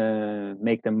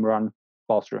 make them run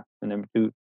faster. And number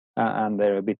 2, and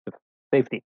they're a bit of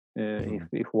safety.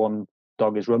 If one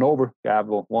dog is run over, you have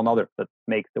one other that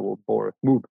makes the boar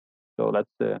move. So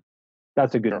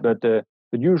that's a good. Sure.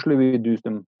 But usually we do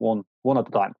them one at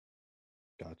a time.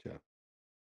 Gotcha.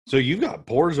 So you've got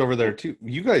boars over there too.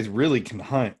 You guys really can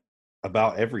hunt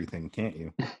about everything, can't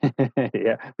you?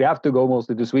 Yeah, we have to go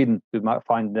mostly to Sweden to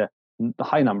find the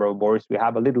high number of boars. We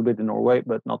have a little bit in Norway,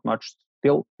 but not much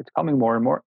still. It's coming more and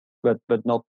more, but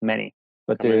not many.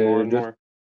 But more and more.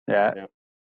 Yeah.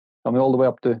 Coming all the way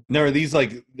up to. Now, are these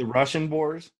like the Russian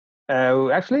boars?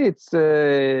 Actually, it's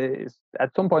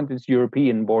at some point it's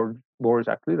European boars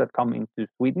actually that come into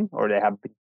Sweden, or they have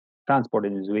been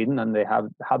transported in Sweden, and they have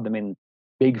had them in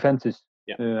big fences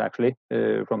actually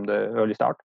from the early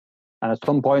start. And at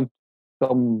some point,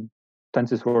 some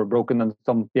fences were broken, and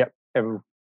some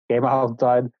came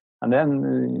outside, and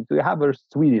then we have a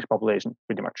Swedish population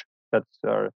pretty much. That's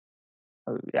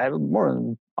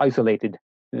more isolated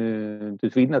to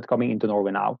Sweden that's coming into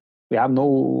Norway now. We have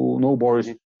no borders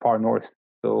far north,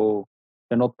 so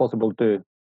they're not possible to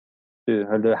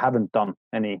they haven't done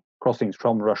any crossings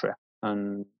from Russia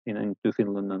and into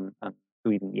Finland and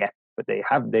Sweden yet, but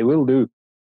they will do,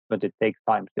 but it takes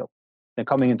time still. They're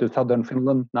coming into southern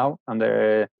Finland now, and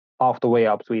they're half the way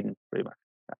up Sweden, pretty much.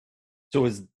 Yeah. So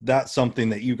is that something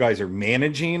that you guys are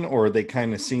managing, or are they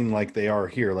kind of seem like they are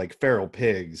here, like feral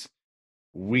pigs?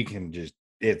 We can just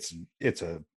it's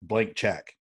a blank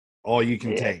check, all you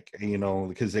can take,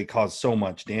 because they cause so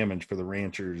much damage for the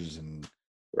ranchers. And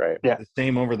right, the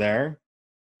same over there.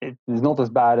 It's not as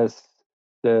bad as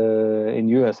in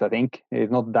US. I think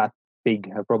it's not that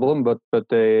big a problem, but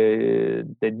they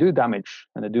do damage,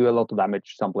 and they do a lot of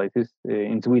damage some places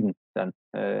in Sweden. Then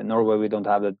Norway, we don't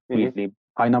have that really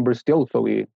high numbers still, so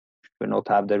we not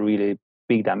have the really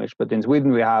big damage. But in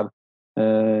Sweden, we have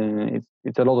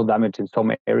it's a lot of damage in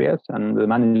some areas, and the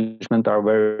management are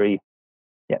very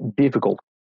difficult.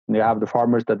 And you have the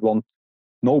farmers that want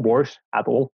no boars at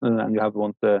all, and you have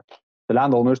the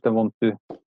landowners that want to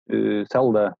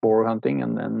sell the boar hunting,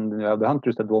 and then you have the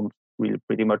hunters that want really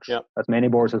pretty much as many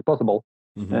boars as possible,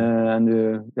 and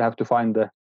you have to find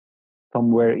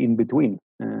somewhere in between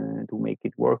to make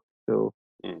it work. So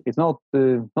it's not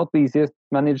the easiest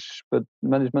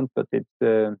management, but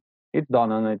it's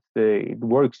done, and it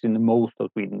works in most of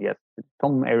Sweden. Yes, in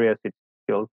some areas it's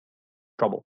still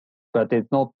trouble, but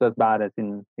it's not as bad as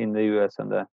in the US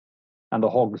and the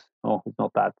hogs. No, it's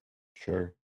not that.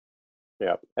 Sure.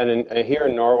 Yeah, and here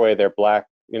in Norway, they're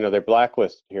they're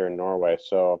blacklisted here in Norway,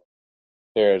 so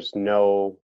there's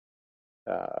no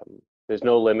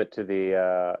limit to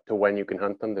to when you can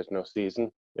hunt them. There's no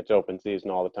season; it's open season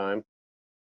all the time.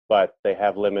 But they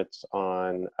have limits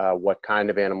on what kind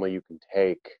of animal you can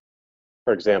take.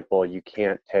 For example, you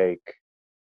can't take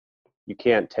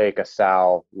a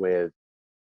sow with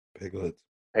piglets,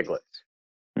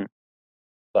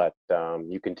 but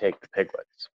you can take the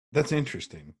piglets. That's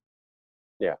interesting.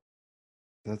 Yeah,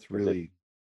 that's really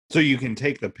so you can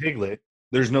take the piglet.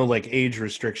 There's no like age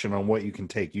restriction on what you can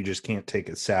take. You just can't take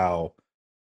a sow.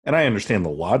 And I understand the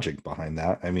logic behind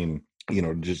that. I mean,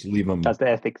 just leave them. That's the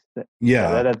ethics. That's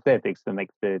the ethics that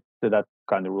makes that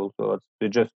kind of rule. So you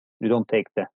don't take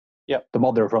the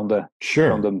mother from the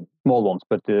small ones,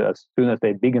 but as soon as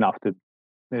they're big enough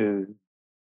to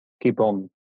keep on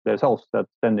themselves,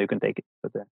 then you can take it.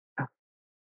 But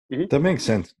that makes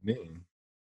sense to me.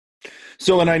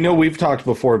 So, and I know we've talked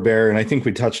before, Bear, and I think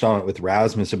we touched on it with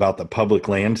Rasmus about the public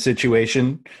land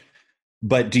situation.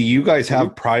 But do you guys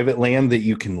have private land that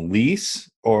you can lease,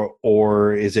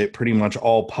 or is it pretty much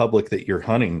all public that you're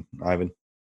hunting, Ivan?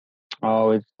 Oh,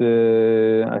 it's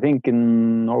I think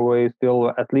in Norway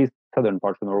still, at least southern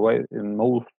parts of Norway, in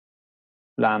most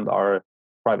land are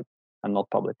private and not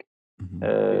public.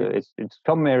 It's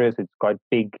some areas it's quite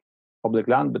big public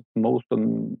land, but most of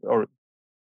them, or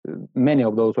many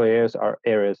of those areas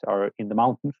are in the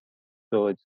mountains, so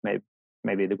it's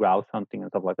maybe the grouse hunting and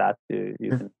stuff like that you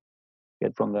can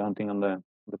get from the hunting on the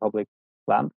public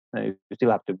land. You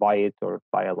still have to buy it or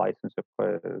buy a license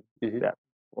or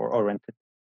rent it.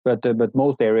 But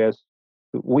most areas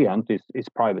we hunt is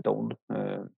private owned.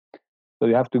 So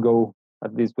you have to go,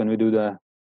 at least when we do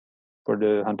for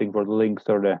the hunting for the lynx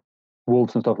or the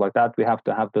wolves and stuff like that, we have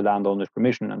to have the landowner's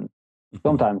permission. And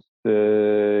sometimes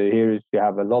here you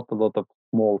have a lot of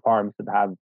small farms that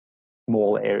have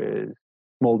small areas,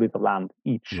 small bit of land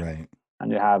each, right?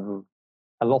 And you have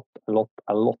a lot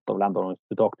of landowners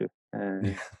to talk to.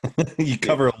 You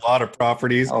cover a lot of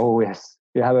properties. Oh yes,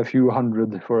 you have a few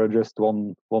hundred for just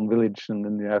one village, and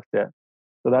then you have to.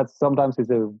 So that's sometimes it's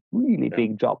a really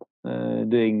big job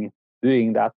doing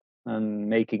that and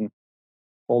making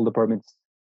all the permits,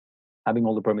 having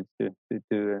all the permits to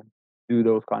do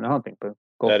those kind of hunting. But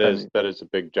that is a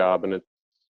big job, and it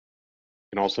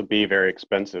can also be very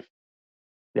expensive.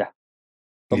 Yeah,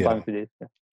 sometimes it is. Yeah.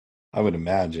 I would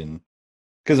imagine,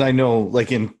 because I know,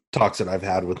 like in talks that I've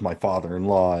had with my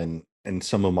father-in-law and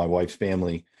some of my wife's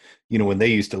family, when they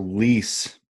used to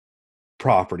lease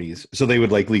properties, so they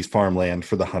would like lease farmland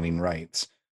for the hunting rights,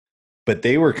 but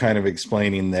they were kind of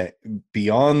explaining that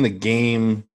beyond the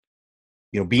game,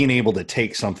 being able to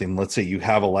take something, let's say you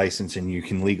have a license and you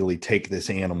can legally take this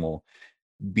animal,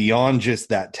 beyond just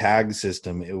that tag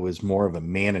system, it was more of a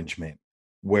management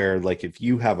where, like, if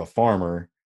you have a farmer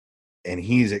and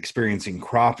he's experiencing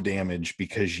crop damage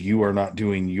because you are not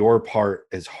doing your part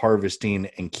as harvesting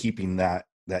and keeping that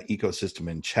ecosystem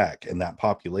in check and that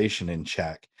population in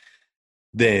check,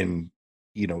 then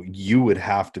you would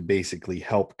have to basically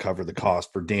help cover the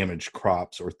cost for damaged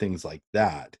crops or things like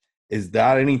that. Is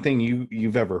that anything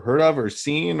you've ever heard of or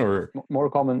seen, or More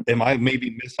common. am I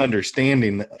maybe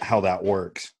misunderstanding how that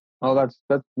works? Oh, that's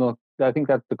not. I think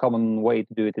that's the common way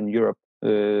to do it in Europe.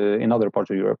 In other parts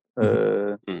of Europe,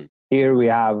 here we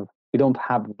don't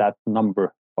have that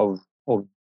number of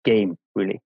game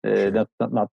really. Sure. That's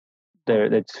not there.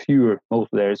 That's fewer. Most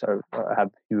of theirs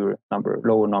have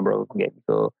lower number of games.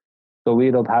 So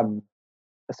we don't have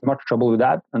as much trouble with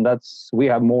that, and we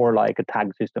have more like a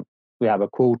tag system. We have a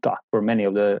quota for many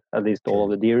of at least all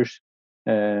of the deers.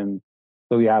 So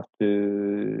you have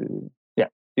to,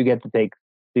 you get to take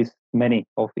this many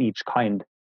of each kind,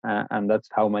 and that's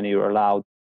how many you're allowed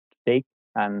to take.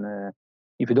 And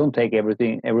if you don't take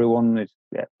everyone, it's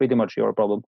pretty much your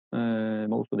problem.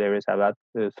 Most of the areas have that.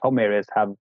 Some areas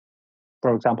have,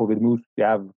 for example, with moose, you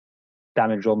have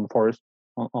damage on the forest,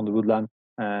 on the woodland,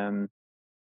 and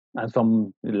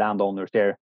some landowners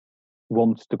there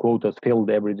wants the quotas filled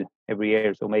every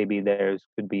year. So maybe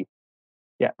could be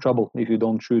trouble if you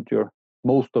don't shoot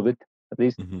most of it at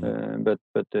least. But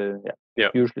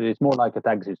usually it's more like a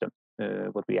tag system.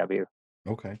 What we have here.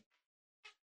 Okay.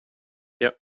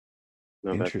 Yep.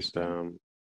 No, interesting.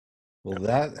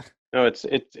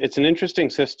 It's an interesting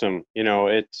system.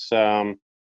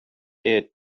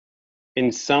 It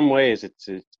in some ways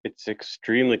it's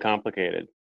extremely complicated.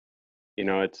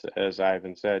 It's, as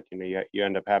Ivan said, you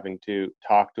end up having to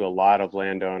talk to a lot of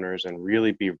landowners and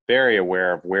really be very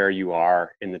aware of where you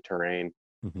are in the terrain,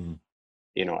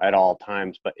 at all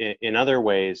times. But in other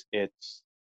ways, it's,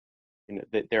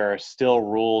 that there are still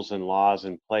rules and laws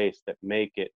in place that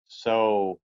make it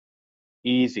so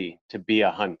easy to be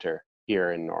a hunter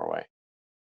here in Norway.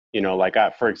 Like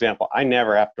for example, I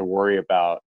never have to worry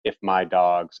about if my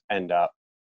dogs end up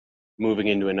moving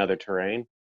into another terrain.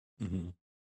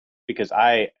 Because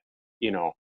I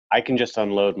can just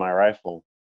unload my rifle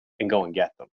and go and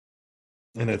get them.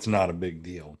 And it's not a big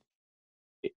deal.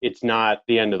 It's not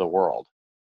the end of the world,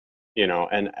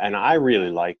 and I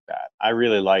really like that. I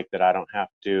really like that I don't have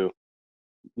to.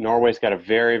 Norway's got a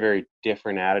very, very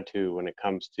different attitude when it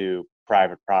comes to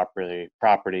private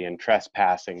property and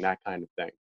trespassing, that kind of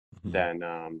thing,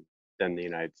 than the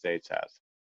United States has.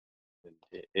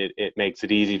 It makes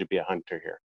it easy to be a hunter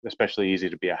here. Especially easy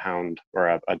to be a hound or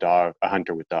a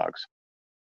hunter with dogs,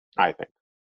 I think.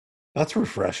 That's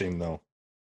refreshing, though.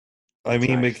 I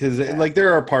mean, nice. Because like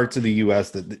there are parts of the U.S.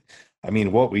 that,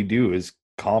 what we do is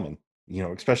common,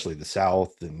 especially the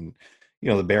South and,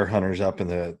 the bear hunters up in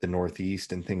the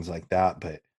Northeast and things like that.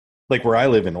 But like where I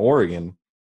live in Oregon,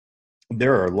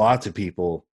 there are lots of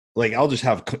people, like I'll just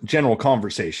have general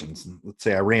conversations. Let's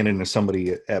say I ran into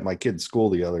somebody at my kid's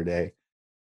school the other day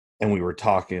and we were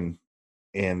talking.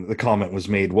 And the comment was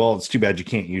made, well, it's too bad you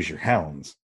can't use your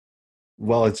hounds.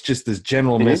 Well, it's just this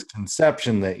general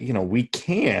misconception that,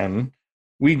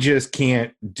 we just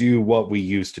can't do what we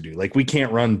used to do. Like we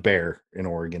can't run bear in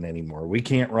Oregon anymore. We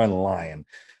can't run lion.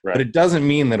 Right. But it doesn't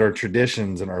mean that our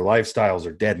traditions and our lifestyles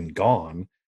are dead and gone.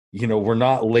 We're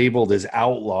not labeled as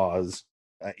outlaws.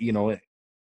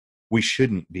 We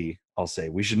shouldn't be, I'll say.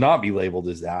 We should not be labeled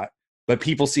as that. But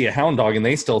people see a hound dog and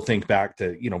they still think back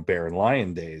to, bear and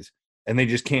lion days. And they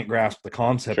just can't grasp the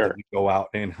concept that we go out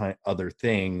and hunt other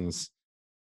things.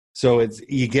 So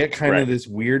you get kind of this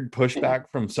weird pushback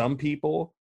from some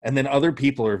people, and then other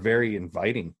people are very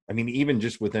inviting. I mean, even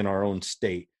just within our own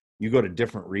state, you go to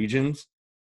different regions,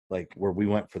 like where we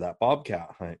went for that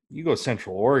bobcat hunt. You go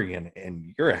Central Oregon,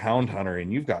 and you're a hound hunter,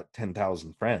 and you've got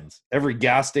 10,000 friends. Every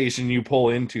gas station you pull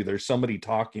into, there's somebody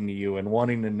talking to you and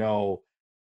wanting to know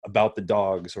about the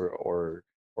dogs or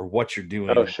what you're doing,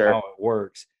 and how it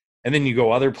works. And then you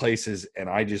go other places, and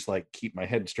I just like keep my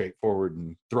head straight forward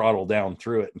and throttle down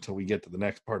through it until we get to the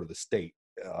next part of the state.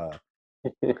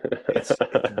 It's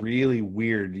really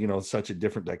weird, such a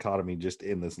different dichotomy just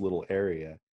in this little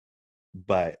area.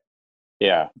 But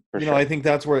I think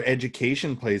that's where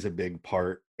education plays a big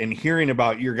part. And hearing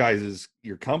about your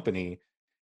company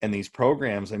and these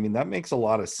programs, I mean, that makes a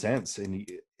lot of sense. And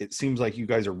it seems like you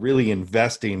guys are really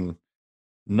investing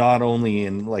not only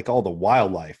in like all the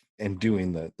wildlife and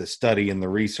doing the study and the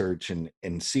research and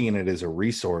seeing it as a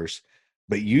resource,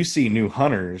 but you see new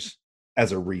hunters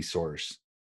as a resource,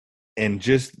 and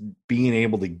just being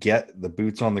able to get the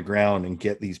boots on the ground and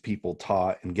get these people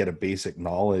taught and get a basic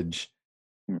knowledge.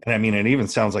 And I mean, it even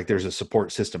sounds like there's a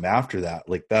support system after that.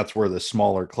 Like that's where the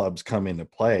smaller clubs come into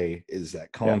play, is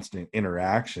that constant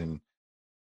interaction.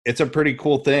 It's a pretty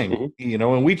cool thing,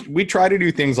 and we try to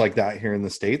do things like that here in the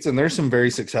States, and there's some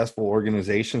very successful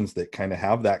organizations that kind of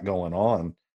have that going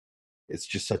on. It's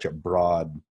just such a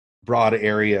broad broad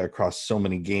area across so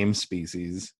many game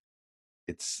species,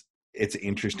 it's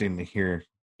interesting to hear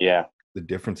Yeah, the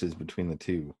differences between the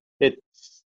two.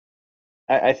 it's.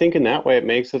 I think in that way it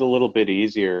makes it a little bit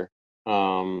easier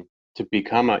to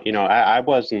become a.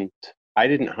 I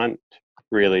didn't hunt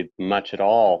really much at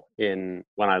all in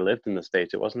when I lived in the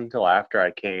States. It wasn't until after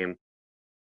I came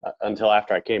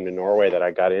to Norway that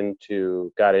I got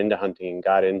into hunting and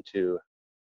got into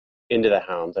the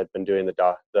hounds. I've been doing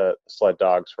the sled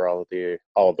dogs for all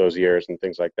of those years and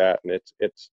things like that, and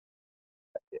it's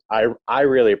I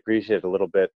really appreciate a little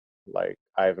bit, like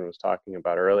Ivan was talking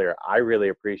about earlier. I really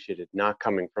appreciated not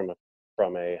coming from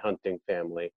a hunting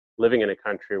family, living in a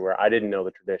country where I didn't know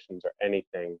the traditions or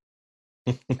anything,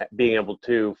 being able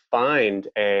to find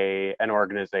an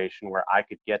organization where I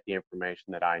could get the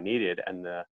information that I needed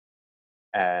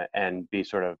and be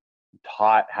sort of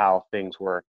taught how things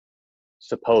were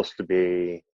supposed to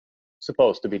be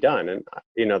done. And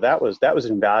that was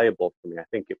invaluable for me. I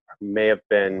think it may have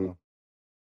been.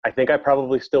 I think I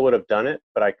probably still would have done it,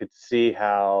 but I could see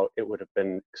how it would have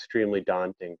been extremely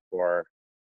daunting for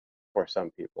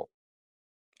some people.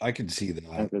 I could see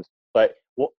that. But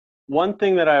one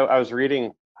thing that I was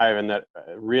reading, Ivan, that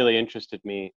really interested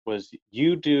me was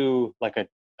you do like a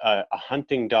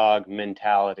hunting dog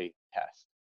mentality test.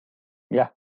 Yeah.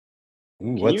 Ooh,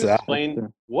 Can what's you that?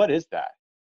 explain what is that?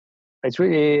 It's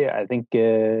really, I think,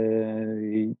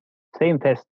 same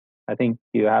test. I think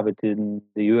you have it in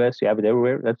the US, you have it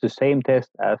everywhere. That's the same test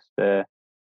as the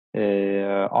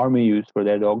army use for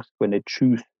their dogs when they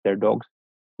choose their dogs,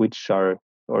 which are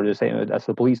or the same as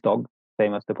the police dog,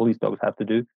 same as the police dogs have to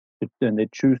do. When they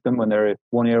choose them when they're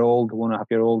 1 year old, 1.5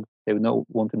 year old, they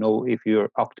want to know if you're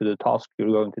up to the task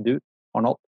you're going to do or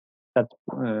not.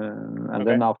 And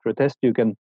then after a test, you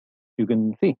can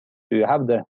see, do you have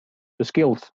the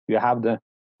skills, do you have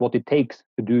what it takes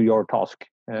to do your task.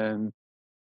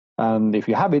 And if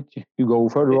you have it, you go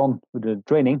further on with the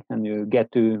training and you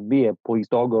get to be a police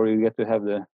dog, or you get to have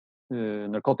the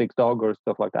narcotics dog or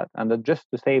stuff like that. And that's just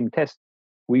the same test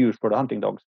we use for the hunting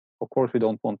dogs. Of course, we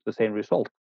don't want the same result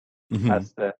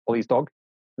as the police dog,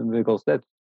 because that's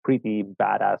pretty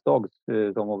badass dogs.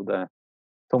 Some of the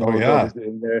dogs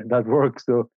in there that work.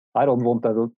 So I don't want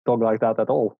a dog like that at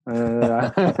all.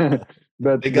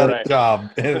 But they got a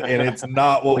job, and it's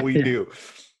not what we do.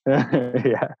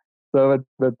 Yeah. So,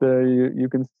 but you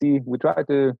can see, we try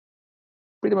to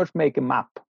pretty much make a map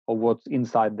of what's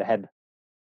inside the head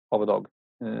of a dog.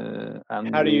 And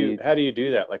how do you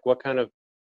do that? Like, what kind of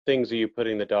things are you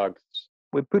putting the dogs?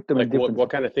 We put them in different. What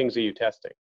kind of things are you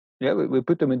testing? Yeah, we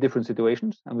put them in different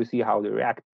situations, and we see how they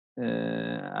react.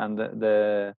 And we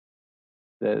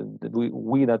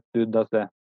that does the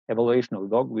evaluation of the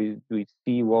dog, we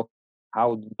see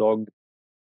how the dog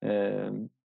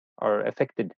are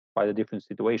affected by the different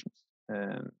situations.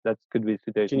 That could be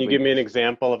situations. Can you give me an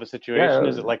example of a situation?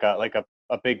 Is it like a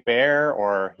big bear,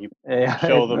 or you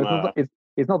show them?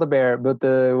 It's not a bear, but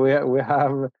we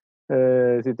have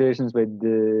situations with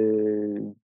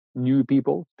new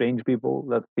people, strange people,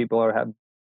 that people are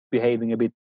behaving a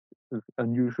bit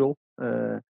unusual.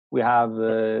 We have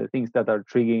things that are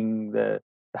triggering the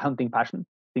hunting passion,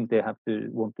 things they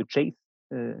want to chase,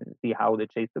 see how they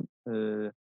chase them.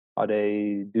 Are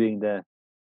they do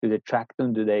they track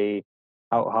them?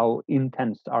 How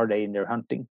intense are they in their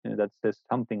hunting? That says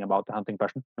something about the hunting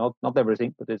passion. Not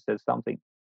everything, but it says something.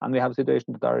 And we have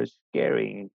situations that are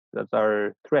scary, that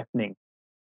are threatening,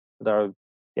 that are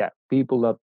people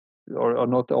that or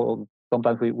not all.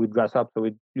 Sometimes we dress up, so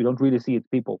you don't really see it's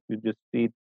people. You just see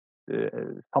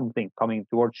something coming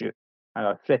towards you and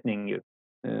are threatening you,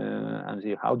 and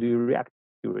see how do you react?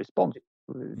 Do you respond?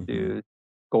 Do you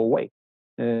go away?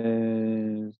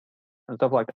 And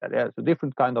stuff like that. Yeah, so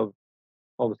different kind of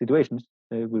situations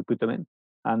we put them in,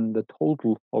 and the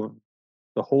total of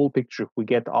the whole picture we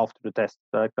get after the test,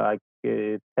 like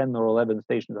 10 or 11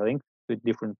 stations, I think, with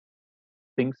different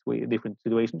things, different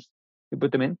situations. We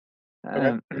put them in,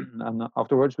 and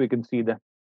afterwards we can see the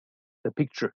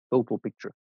picture, total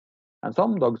picture. And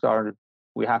some dogs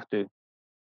we have to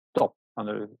stop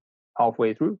under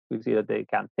halfway through. We see that they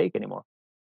can't take anymore.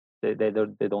 They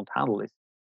don't handle this,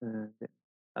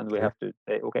 and we have to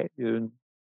say, okay,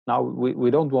 now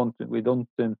we don't want to, we don't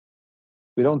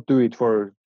do it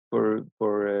for the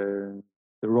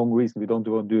wrong reason. We don't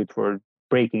want to do it for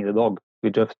breaking the dog.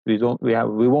 We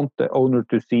want the owner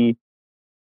to see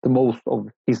the most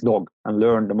of his dog and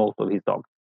learn the most of his dog.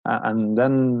 And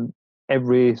then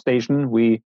every station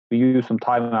we use some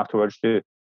time afterwards to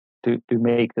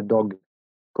make the dog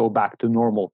go back to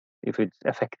normal if it's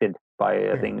affected by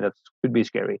a thing that could be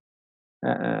scary.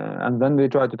 And then we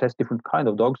try to test different kind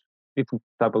of dogs different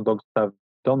type of dogs that have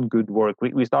done good work.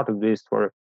 We started this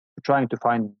for trying to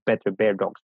find better bear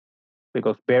dogs,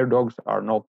 because bear dogs are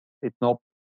not. It's not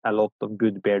a lot of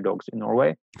good bear dogs in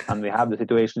Norway, and we have the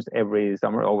situations every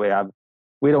summer. Or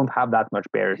we don't have that much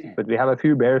bears, but we have a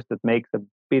few bears that makes a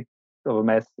bit of a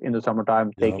mess in the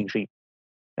summertime taking sheep.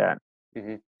 Yeah,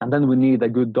 and then we need a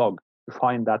good dog to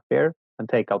find that bear and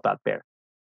take out that bear.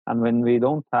 And when we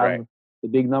don't have the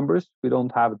big numbers, we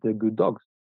don't have the good dogs.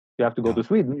 You have to go to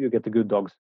Sweden, you get the good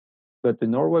dogs. But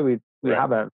in Norway, we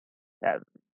have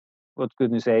what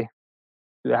could you say?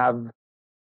 We have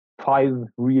 5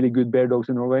 really good bear dogs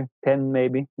in Norway, 10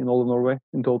 maybe in all of Norway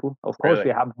in total. Of course,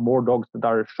 we have more dogs that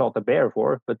are shot a bear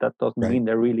for, but that doesn't mean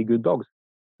they're really good dogs.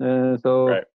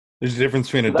 There's a difference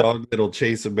between a dog that'll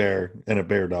chase a bear and a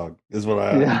bear dog, is what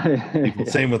I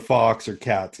same with fox or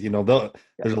cats.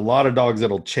 There's a lot of dogs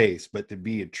that'll chase, but to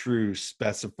be a true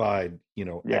specified,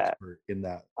 expert in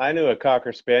that. I knew a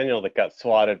Cocker Spaniel that got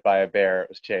swatted by a bear it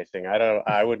was chasing.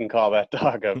 I wouldn't call that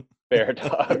dog a bear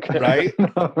dog. Right?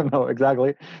 No,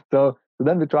 exactly. So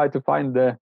then we try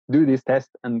to do this test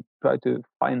and try to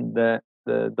find the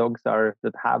dogs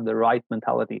that have the right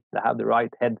mentality, that have the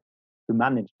right head to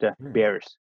manage the bears.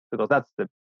 Because that's the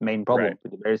main problem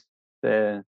with the bears.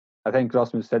 I think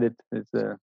Rasmus said it. It's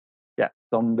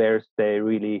some bears, they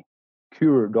really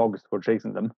cure dogs for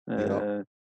chasing them. Never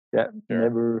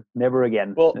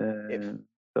again. Well,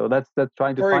 so that's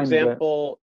trying to find. For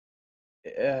example,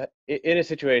 in a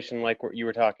situation like what you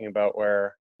were talking about,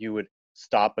 where you would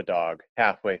stop a dog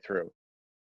halfway through,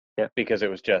 because it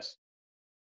was just.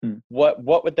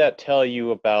 What would that tell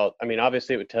you about? I mean,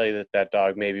 obviously, it would tell you that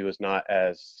dog maybe was not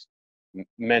as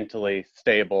mentally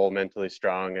stable, mentally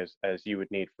strong as you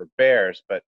would need for bears.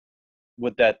 But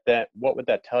what would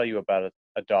that tell you about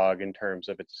a dog in terms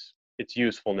of its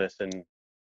usefulness in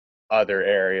other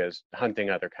areas, hunting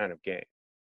other kind of game?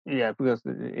 Yeah, because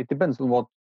it depends on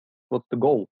what's the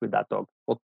goal with that dog.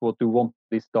 What do you want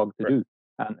this dog to do?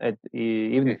 And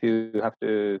even if you have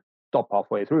to stop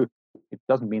halfway through, it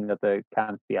doesn't mean that there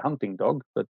can't be a hunting dog,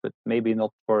 but maybe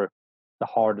not for the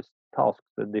hardest tasks,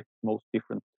 the most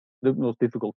difficult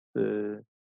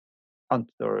hunt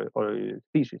or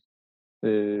species.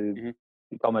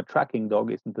 Become a tracking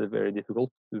dog isn't very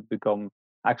difficult. To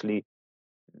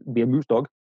be a moose dog,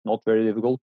 not very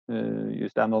difficult. You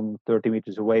stand on 30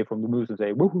 meters away from the moose and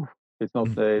say woohoo. It's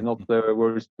not the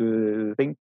worst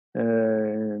thing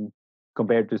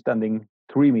compared to standing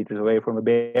 3 meters away from a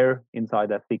bear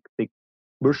inside a thick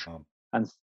bush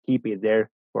and keep it there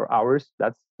for hours.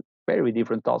 That's a very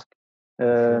different task.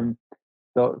 You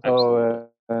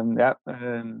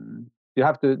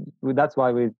have to. That's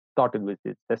why we started with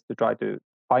this test, to try to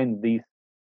find these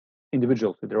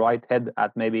individuals with the right head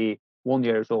at maybe 1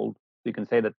 year old. You can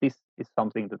say that this is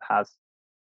something that has.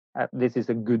 This is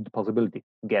a good possibility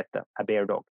to get a bear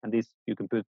dog, and this you can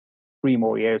put 3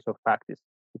 more years of practice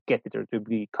to get it to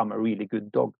become a really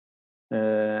good dog,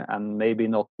 and maybe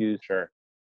not use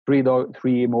 3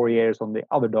 more years on the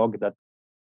other dog that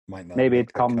might not maybe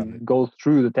it goes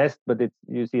through the test, but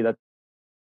you see that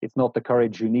it's not the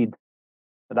courage you need.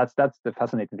 That's the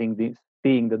fascinating thing,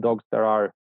 seeing the dogs that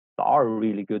are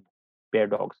really good bear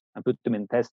dogs and put them in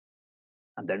test,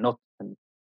 and they're not, and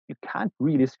you can't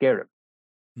really scare them.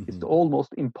 It's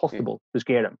almost impossible to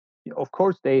scare them. Of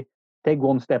course, they take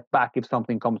 1 step back if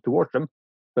something comes towards them,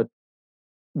 but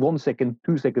 1 second,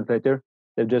 2 seconds later,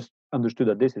 they've just understood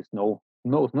that this is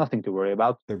nothing to worry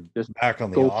about. They're just back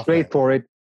on the go straight for it,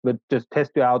 but just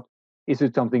test you out. Is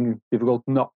it something difficult?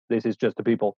 No, this is just the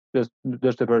people, just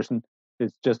a person.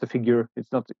 It's just a figure.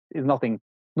 It's nothing,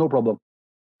 no problem,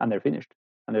 and they're finished,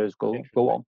 and they just go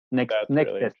on next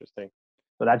really test. Interesting.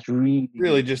 So that's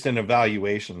really just an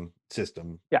evaluation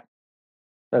system. Yeah,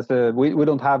 that's we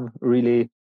don't have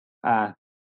really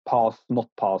pass, not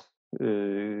pass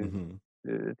thing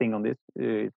on this.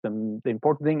 The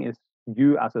important thing is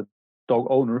you as a dog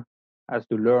owner has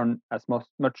to learn as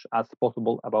much as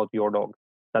possible about your dog.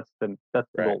 That's the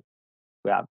goal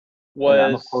we have.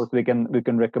 And of course, we can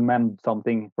recommend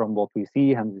something from what we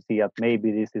see, and we see that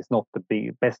maybe this is not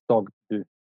the best dog to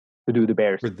do the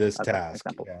bears for this task.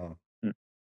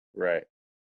 Right.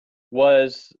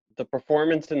 Was the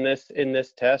performance in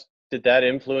this test, did that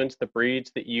influence the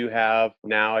breeds that you have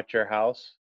now at your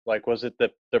house? Like, was it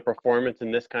the performance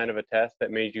in this kind of a test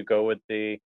that made you go with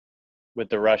the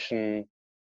Russian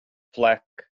Fleck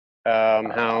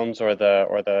hounds or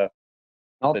the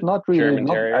not really. German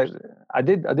Terriers? I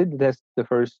did the test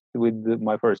with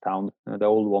my first hound, the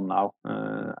old one now.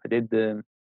 I did the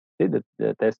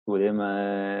test with him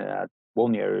at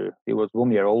 1 year. He was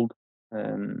 1 year old,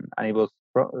 and he was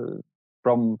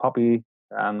from puppy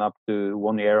And up to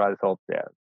 1 year, I thought, yeah,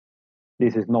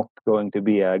 this is not going to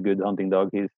be a good hunting dog.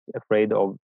 He's afraid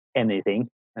of anything.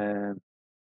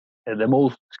 The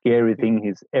most scary thing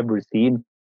he's ever seen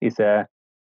is a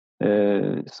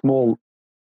small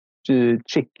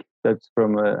chick that's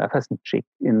from a pheasant chick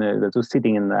that was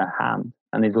sitting in the hand,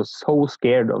 and it was so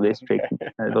scared of this chick.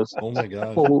 It was Oh my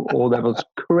god. that was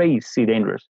crazy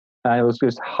dangerous. I was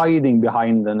just hiding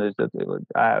behind, and it was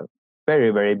a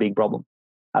very, very big problem.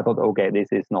 I thought, okay,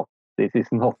 this is not the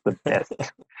best.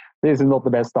 This is not the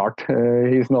best start.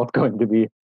 He's not going to be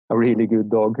a really good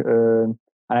dog. And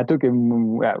I took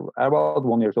him about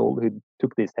 1 year old. He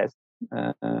took this test,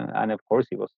 and of course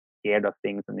he was scared of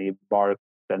things, and he barked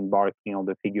and barking on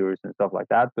the figures and stuff like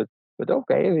that. But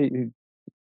okay,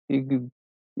 you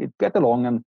get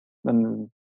along and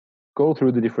go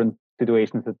through the different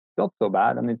situations. It's not so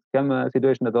bad, and it's become a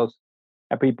situation that was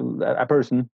a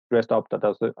person dressed up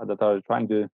that are trying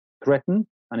to threaten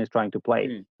and is trying to play,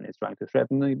 and is trying to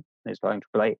threaten and is trying to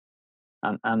play.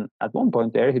 And at one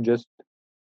point there, he just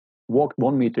walked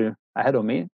 1 meter ahead of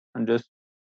me and just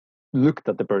looked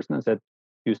at the person and said,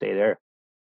 "You stay there.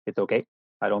 It's okay.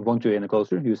 I don't want you any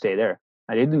closer. You stay there."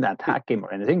 I didn't attack him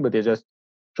or anything, but he just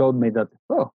showed me that,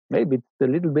 oh, maybe it's a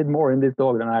little bit more in this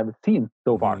dog than I've seen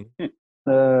so far.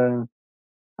 And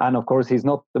of course, it's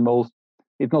not the most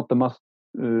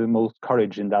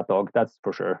courage in that dog. That's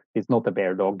for sure. It's not a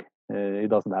bear dog. He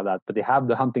doesn't have that, but they have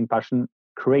the hunting passion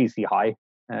crazy high,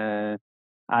 and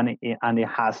he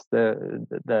has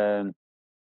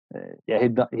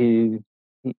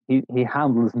he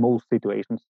handles most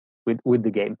situations with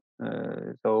the game.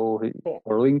 So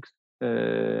for lynx,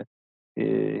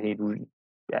 he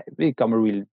become a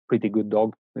real pretty good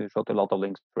dog. We shot a lot of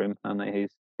lynx for him, and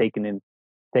he's taken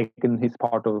his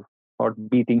part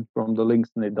beating from the lynx,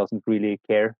 and it doesn't really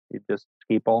care. He just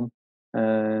keep on.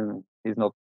 He's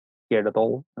not scared at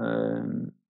all.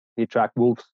 He track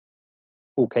wolves.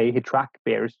 Okay, he track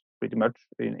bears pretty much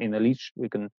in a leash. We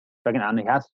can track, and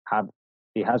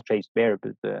he has chased bear,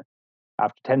 but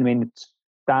after 10 minutes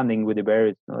standing with the bear,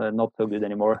 it's not so good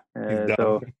anymore.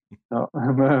 So, no,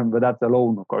 but that's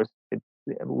alone, of course.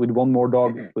 With one more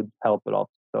dog, it would help a lot.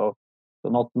 So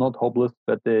not hopeless,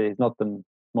 but it's not the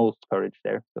most courage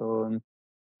there. So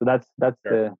that's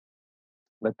Sure.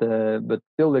 but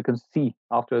still, I can see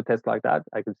after a test like that,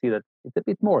 I can see that it's a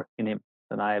bit more in him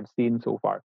than I have seen so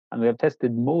far. And we have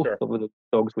tested most of the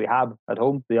dogs we have at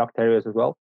home, the Yak Terriers as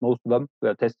well. Most of them we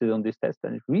have tested on this test,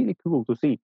 and it's really cool to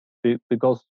see,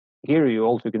 because here you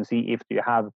also can see if you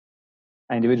have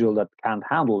an individual that can't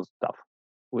handle stuff.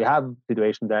 We have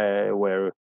situations there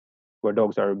where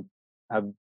dogs are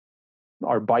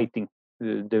biting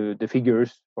the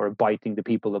figures, or biting the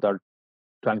people that are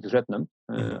trying to threaten them,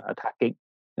 attacking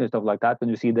and stuff like that. And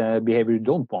you see the behavior you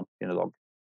don't want in a dog.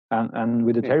 And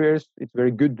with the terriers, it's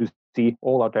very good to see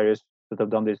all our terriers that have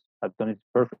done it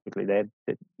perfectly.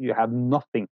 You have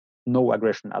no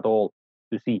aggression at all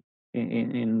to see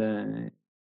in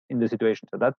the situation.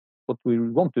 So that's what we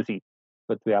want to see.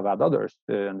 But we have had others,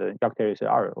 and the Yak Terriers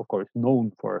are, of course,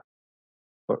 known for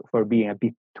being a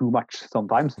bit too much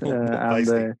sometimes. And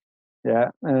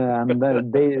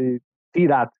they see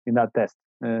that in that test,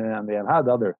 and they have had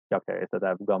other Yak Terriers that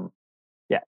have gone,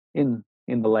 in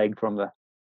the leg from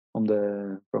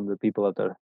the people that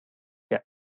are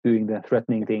doing the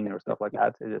threatening thing or stuff like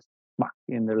that. They just smack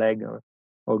in the leg,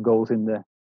 or goes in the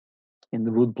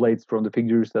wood plates from the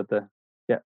figures that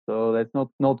so that's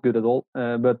not good at all.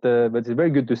 But it's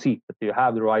very good to see that you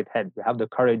have the right head, you have the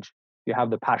courage, you have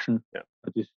the passion,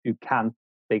 but you can't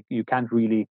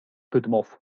really put them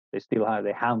off.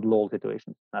 They handle all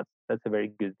situations. That's a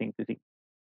very good thing to see.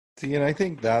 See, and I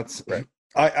think that's right.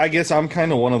 I guess I'm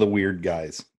kind of one of the weird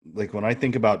guys. Like when I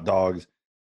think about dogs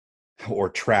or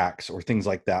tracks or things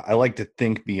like that, I like to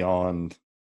think beyond,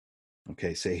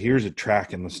 okay, say here's a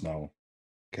track in the snow.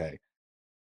 Okay.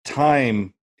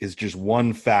 Time is just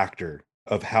one factor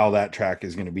of how that track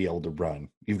is going to be able to run.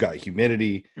 You've got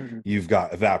humidity, you've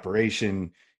got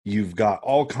evaporation, you've got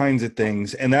all kinds of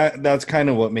things. And that's kind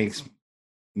of what makes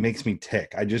me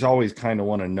tick. I just always kind of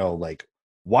want to know, like,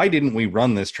 why didn't we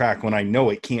run this track when I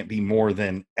know it can't be more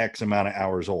than X amount of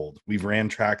hours old? We've ran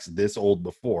tracks this old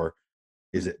before.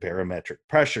 Is it barometric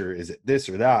pressure? Is it this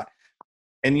or that?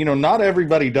 And, not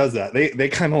everybody does that. They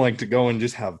kind of like to go and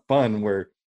just have fun, where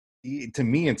to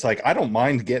me, it's like, I don't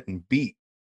mind getting beat,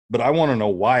 but I want to know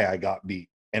why I got beat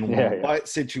and what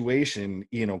situation,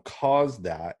 caused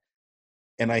that.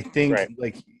 And I think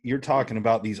like you're talking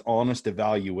about these honest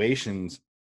evaluations.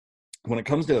 When it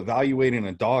comes to evaluating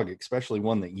a dog, especially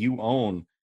one that you own,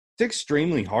 it's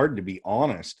extremely hard to be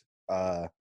honest,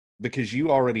 because you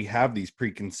already have these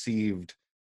preconceived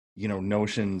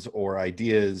notions or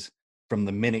ideas from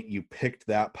the minute you picked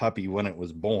that puppy when it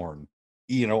was born.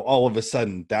 All of a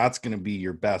sudden that's going to be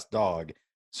your best dog.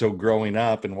 So growing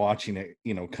up and watching it,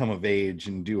 come of age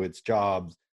and do its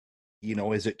jobs,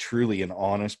 is it truly an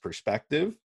honest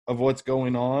perspective of what's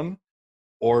going on?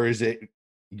 Or is it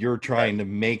you're trying to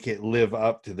make it live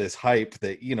up to this hype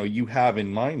that, you have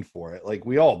in mind for it? Like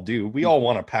we all do. We all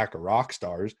want a pack of rock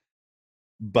stars.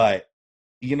 But,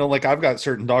 like I've got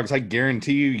certain dogs, I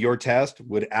guarantee you your test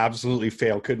would absolutely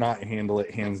fail, could not handle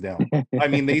it, hands down. I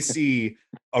mean, they see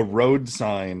a road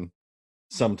sign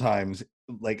sometimes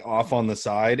like off on the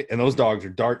side, and those dogs are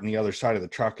darting the other side of the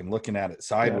truck and looking at it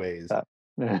sideways.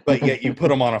 But yet you put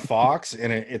them on a fox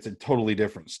and it's a totally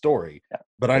different story.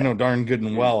 But I know darn good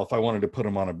and well, if I wanted to put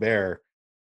them on a bear,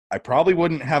 I probably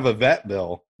wouldn't have a vet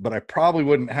bill, but I probably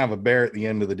wouldn't have a bear at the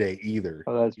end of the day either.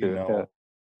 Oh, that's true.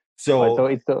 So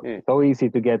it's so easy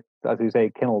to get, as you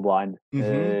say, kennel blind.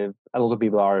 A lot of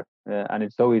people are, and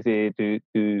it's so easy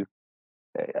to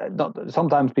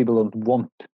sometimes people don't want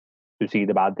to see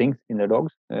the bad things in their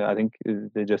dogs. I think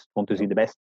they just want to see the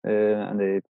best, and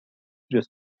they just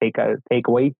take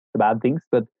away the bad things.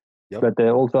 But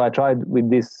also I tried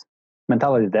with this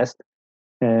mentality test.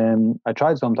 I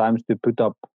tried sometimes to put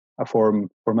up a form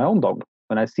for my own dog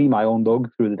when I see my own dog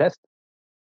through the test.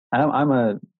 And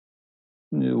I'm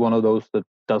one of those that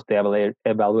does the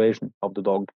evaluation of the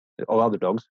dog, of other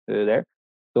dogs there.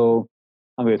 So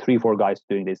I'm with 3-4 guys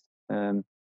doing this. And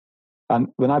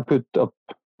when I put up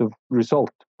the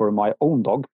result for my own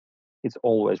dog, it's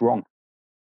always wrong.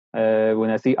 When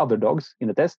I see other dogs in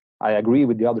the test, I agree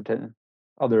with the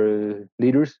other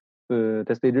leaders,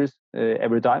 test leaders,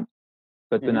 every time.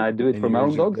 But when I do it for my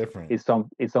own dogs, it's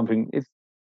something.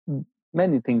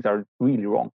 Many things are really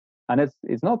wrong, and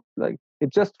it's not like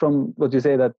it's just from what you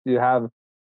say that you have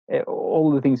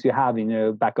all the things you have in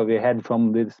the back of your head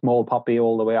from the small puppy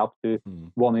all the way up to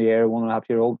 1 year, 1.5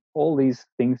 year old. All these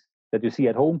things that you see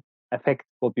at home affect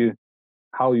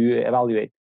how you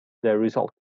evaluate the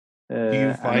result. Do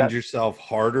you find yourself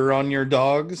harder on your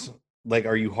dogs? Like,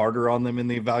 are you harder on them in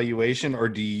the evaluation, or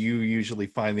do you usually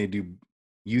find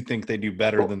you think they do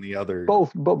better than the others?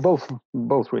 Both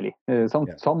really.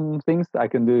 Some things I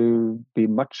can do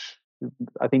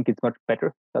I think it's much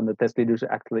better than the test leaders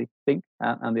actually think,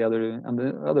 and the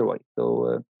other way.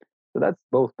 So that's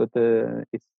both, but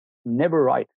it's never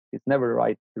right. It's never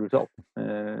right result.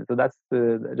 So that's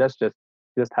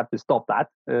just have to stop that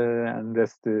and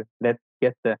just get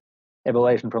the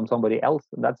evaluation from somebody else.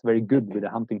 And that's very good with the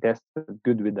hunting test,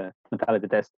 good with the mentality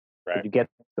test. Right. You get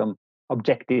some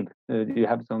objective. You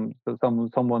have somebody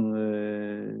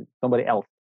else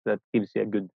that gives you a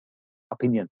good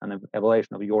opinion and an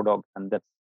evaluation of your dog, and that's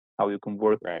how you can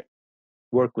work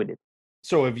with it.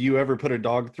 So have you ever put a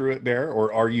dog through it, Bear,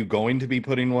 or are you going to be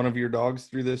putting one of your dogs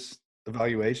through this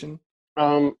evaluation?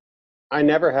 I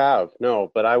never have,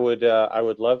 no, but I would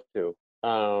love to.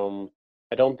 I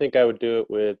don't think I would do it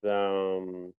with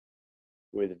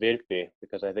Virpi,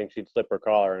 because I think she'd slip her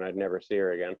collar and I'd never see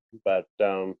her again. But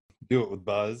do it with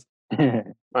Buzz.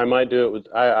 I might do it with.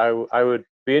 I would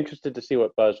be interested to see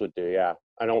what Buzz would do. Yeah,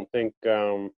 I don't think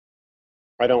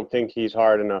he's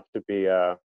hard enough to be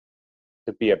a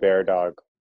bear dog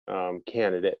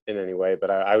candidate in any way.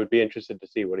 But I would be interested to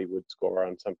see what he would score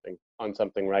on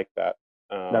something like that.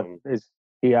 Is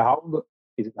he a hound?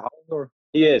 Is it a hound or?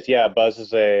 He is. Yeah, Buzz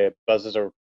is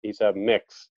he's a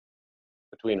mix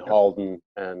between Halden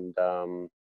and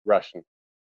Russian.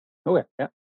 Okay, yeah.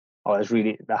 Oh, that's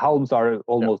really, the hounds are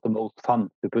almost the most fun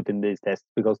to put in these tests,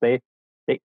 because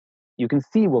you can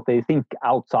see what they think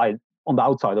on the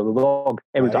outside of the dog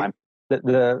every time.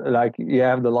 Like you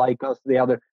have the Lycas, the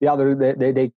other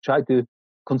they try to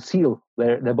conceal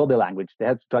their body language. They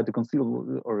have to try to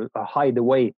conceal or hide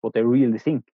away what they really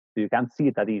think. So you can't see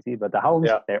it that easy. But the hounds,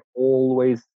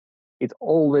 it's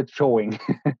always showing.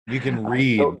 You can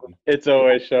read. It's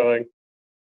always showing.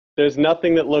 There's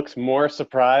nothing that looks more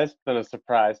surprised than a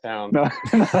surprised hound. No,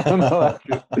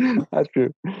 that's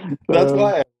true. That's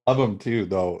why I love them too,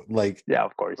 though. Like, yeah,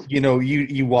 of course.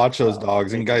 You watch those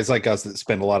dogs, and guys like us that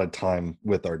spend a lot of time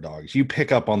with our dogs, you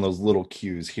pick up on those little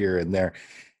cues here and there,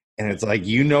 and it's like,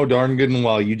 darn good and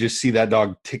well, you just see that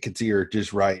dog tick its ear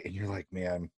just right, and you're like,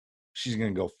 man, she's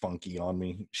gonna go funky on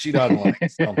me. She doesn't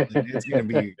like something. It's gonna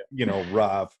be,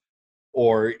 rough.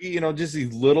 Or, just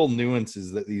these little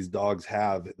nuances that these dogs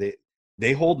have,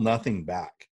 they hold nothing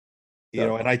back,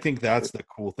 and I think that's the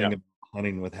cool thing about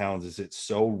hunting with hounds, is it's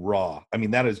so raw. I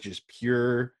mean, that is just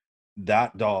pure,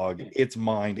 that dog, its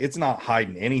mind. It's not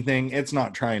hiding anything. It's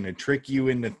not trying to trick you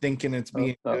into thinking it's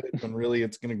being good when really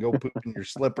it's going to go poop in your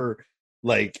slipper.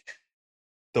 Like,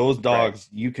 those dogs,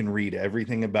 you can read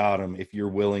everything about them if you're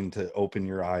willing to open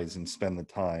your eyes and spend the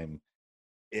time.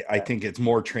 I think it's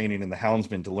more training in the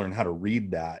houndsman to learn how to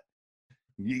read that.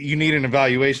 You need an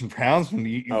evaluation for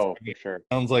houndsman. Oh, for sure.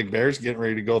 Sounds like Bear's getting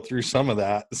ready to go through some of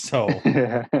that. So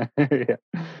Yeah.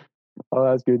 Oh,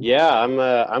 that's good. Yeah,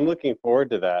 I'm looking forward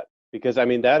to that because I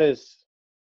mean that is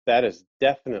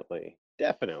definitely.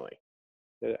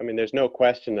 I mean, there's no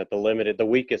question that the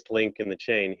weakest link in the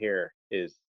chain here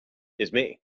is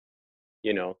me.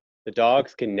 You know, the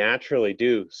dogs can naturally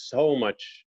do so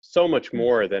much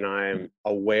more than I'm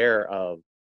aware of,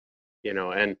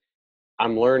 and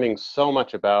I'm learning so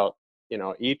much about,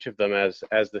 each of them as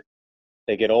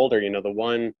they get older.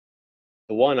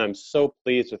 The one I'm so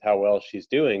pleased with how well she's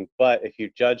doing, but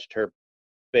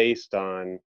based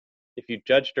on if you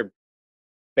judged her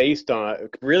based on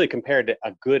really compared to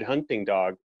a good hunting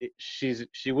dog,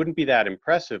 she wouldn't be that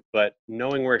impressive. But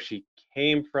knowing where she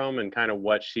came from and kind of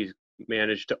what she's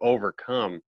managed to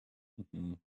overcome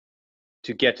mhm.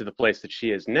 to get to the place that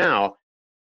she is now,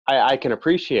 I can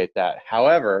appreciate that.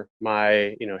 However,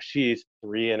 she's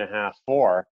 3.5,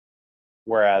 4,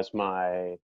 whereas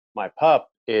my pup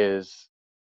is,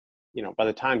 by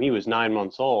the time he was 9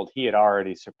 months old, he had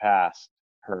already surpassed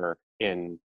her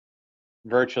in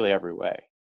virtually every way.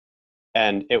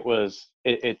 And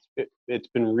it's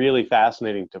been really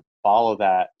fascinating to follow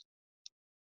that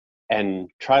and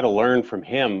try to learn from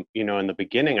him. In the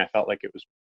beginning, I felt like it was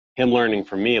him learning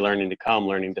from me, learning to come,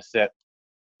 learning to sit,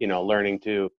 learning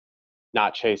to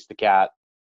not chase the cat.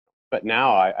 But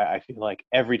now I feel like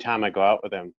every time I go out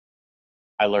with him,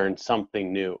 I learn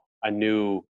something new, a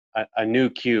new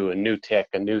cue, a new tick,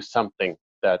 a new something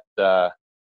that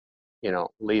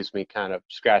leaves me kind of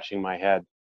scratching my head,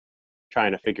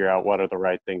 trying to figure out what are the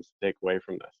right things to take away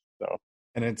from this. So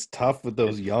And it's tough with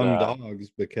those it's young dogs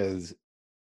because,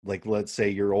 like, let's say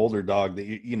your older dog that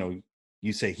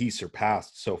you say he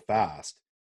surpassed so fast.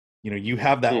 You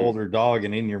have that hmm, older dog,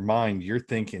 and in your mind, you're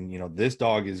thinking, this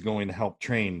dog is going to help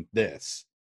train this.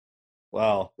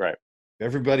 Well, right. if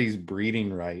everybody's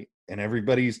breeding right and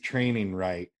everybody's training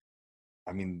right,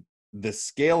 I mean, the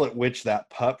scale at which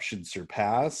that pup should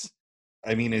surpass,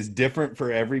 I mean, is different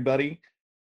for everybody.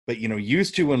 But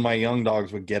used to when my young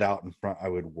dogs would get out in front, I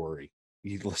would worry.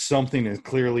 Something is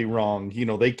clearly wrong.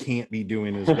 They can't be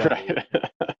doing as well. Right.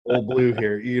 Old Blue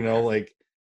here, like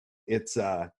it's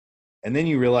and then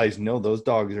you realize no, those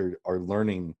dogs are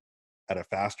learning at a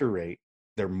faster rate.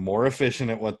 They're more efficient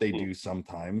at what they Hmm, do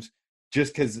sometimes,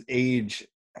 just because age.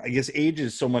 I guess age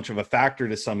is so much of a factor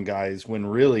to some guys when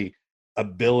really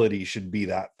ability should be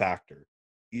that factor.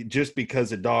 Just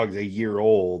because a dog's a year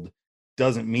old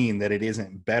doesn't mean that it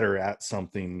isn't better at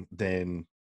something than,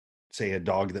 say, a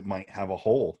dog that might have a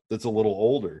hole that's a little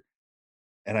older.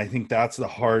 And I think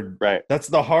right. that's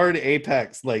the hard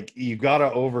apex. Like, you got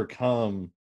to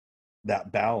overcome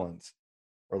that balance.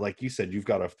 Or like you said, you've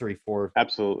got a 3, 4,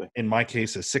 Absolutely. in my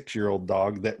case, a 6-year-old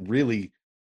dog that really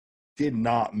did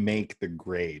not make the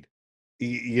grade.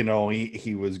 He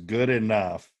was good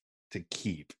enough to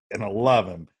keep, and I love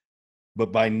him,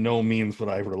 but by no means would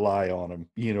I rely on him.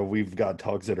 We've got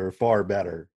dogs that are far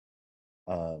better.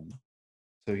 Um,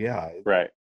 so yeah, Right.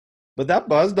 but that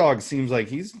Buzz dog seems like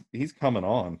he's coming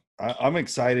on. I'm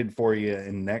excited for you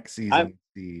in next I'm season.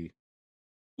 The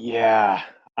Yeah.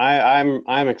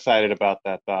 I'm excited about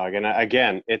that dog, and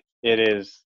again, it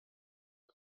is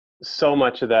so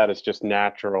much of that is just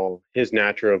natural. His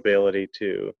natural ability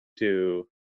to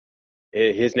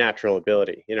his natural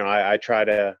ability. I try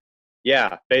to.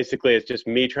 Yeah, basically, it's just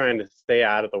me trying to stay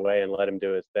out of the way and let him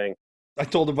do his thing. I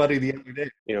told a buddy the other day,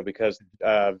 Because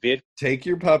take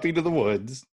your puppy to the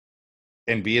woods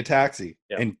and be a taxi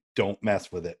yeah, and don't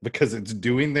mess with it because it's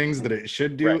doing things that it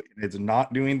should do right. and it's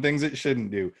not doing things it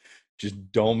shouldn't do.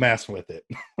 Just don't mess with it.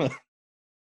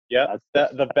 Yeah,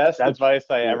 That's the best that's advice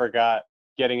I true. ever got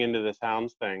getting into this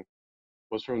hounds thing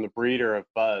was from the breeder of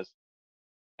Buzz,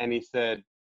 and he said,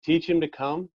 "Teach him to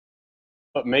come,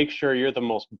 but make sure you're the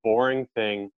most boring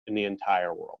thing in the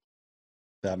entire world."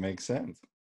 That makes sense.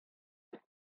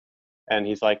 And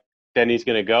he's like, then he's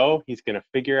going to go, he's going to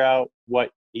figure out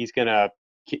what he's going to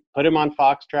put him on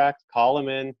Fox tracks, call him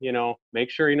in, make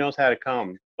sure he knows how to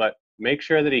come, but make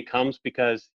sure that he comes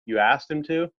because you asked him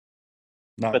to,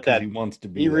 Not but because he that wants to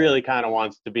he be there. really kind of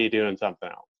wants to be doing something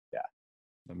else. Yeah.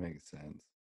 That makes sense.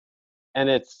 And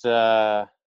it's, yeah,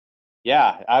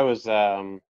 I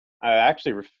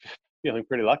actually feeling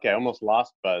pretty lucky. I almost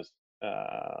lost Buzz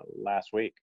last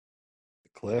week,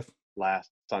 The cliff.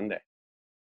 last Sunday.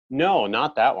 No,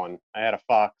 not that one. I had a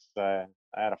fox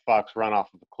run off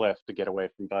of a cliff to get away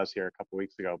from Buzz here a couple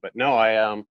weeks ago. But no,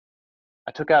 I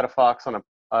took out a fox on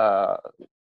a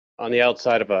on the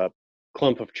outside of a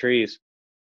clump of trees,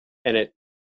 and it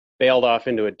bailed off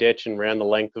into a ditch and ran the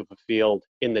length of the field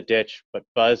in the ditch. But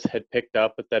Buzz had picked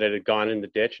up that it had gone in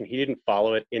the ditch, and he didn't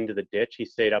follow it into the ditch. He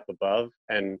stayed up above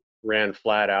and ran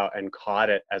flat out and caught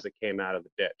it as it came out of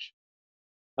the ditch.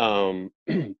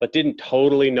 But didn't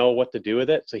totally know what to do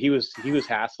with it. So he was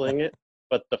hassling it,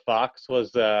 but the fox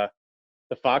was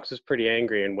pretty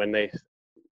angry. And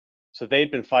so they'd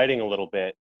been fighting a little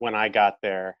bit when I got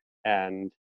there,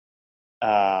 and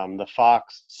the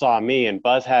fox saw me, and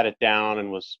Buzz had it down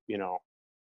and was,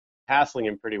 hassling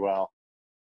him pretty well.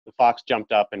 The fox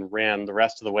jumped up and ran the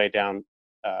rest of the way down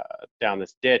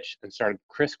this ditch and started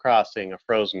crisscrossing a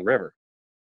frozen river.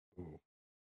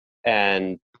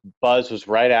 And Buzz was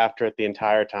right after it the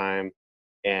entire time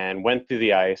and went through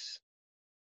the ice.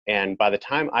 And by the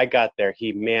time I got there,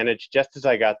 just as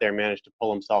I got there, managed to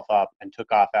pull himself up and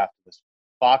took off after this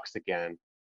fox again,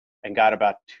 and got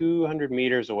about 200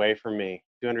 meters away from me,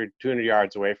 200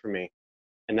 yards away from me.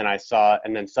 And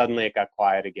then suddenly it got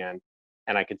quiet again.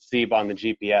 And I could see on the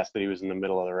GPS that he was in the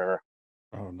middle of the river.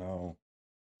 Oh, no.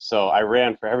 So I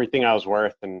ran for everything I was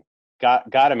worth and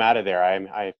got him out of there.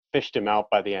 I fished him out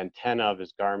by the antenna of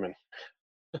his Garmin.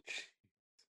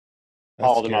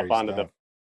 Hauled him up onto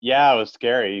yeah, it was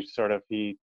scary.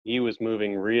 He was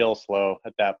moving real slow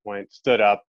at that point, stood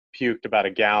up, puked about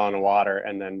a gallon of water,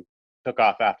 and then took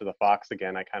off after the fox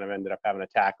again. I kind of ended up having to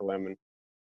tackle him and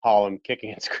haul him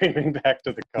kicking and screaming back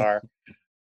to the car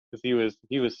because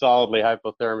he was solidly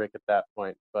hypothermic at that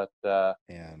point. But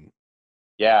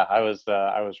yeah, I was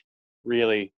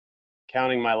really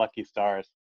counting my lucky stars,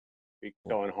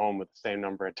 going home with the same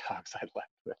number of dogs I left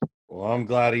with. Well, I'm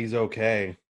glad he's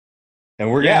okay. And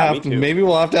we're gonna maybe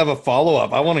we'll have to have a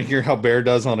follow-up. I want to hear how Bear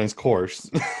does on his course.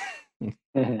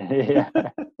 Yeah.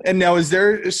 And now, is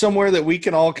there somewhere that we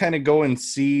can all kind of go and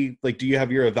see, like, do you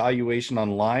have your evaluation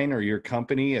online or your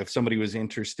company if somebody was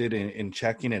interested in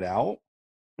checking it out?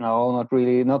 No, not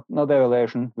really. Not the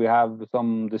evaluation. We have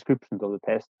some descriptions of the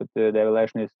test, but the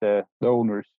evaluation is the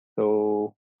owners.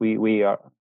 So we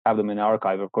have them in the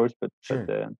archive, of course, but sure.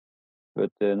 but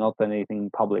not anything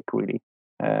public really.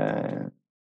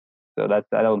 So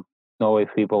I don't know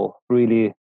if people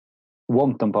really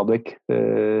want them public.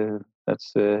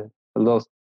 That's a lot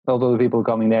of the people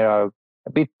coming there are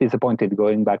a bit disappointed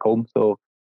going back home. So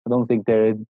I don't think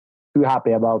they're too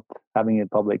happy about having it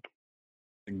public.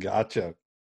 Gotcha.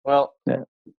 Well,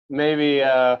 maybe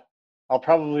I'll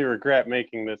probably regret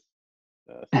making this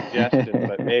suggestion,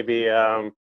 but maybe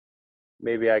I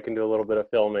can do a little bit of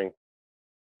filming.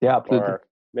 Yeah, absolutely. Or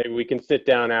maybe we can sit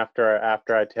down after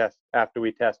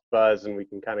we test Buzz, and we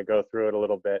can kind of go through it a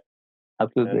little bit.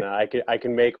 Absolutely. And I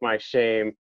can make my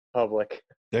shame public.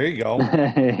 There you go.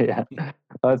 Yeah,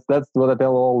 that's what I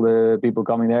tell all the people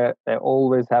coming there. They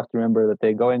always have to remember that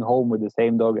they're going home with the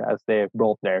same dog as they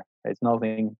brought there. It's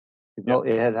nothing.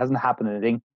 It hasn't happened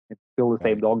anything. It's still the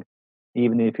same dog.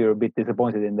 Even if you're a bit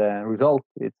disappointed in the result,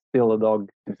 it's still a dog.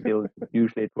 And still,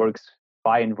 usually it works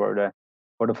fine for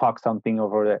the fox hunting or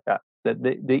for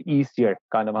the easier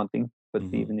kind of hunting. But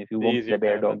even if you want the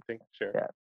bear dog, sure. Yeah.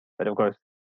 But of course,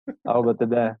 but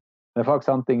the fox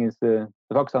hunting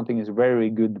is very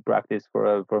good practice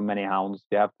for many hounds.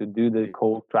 You have to do the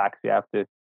cold tracks. You have to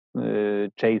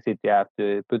chase it. You have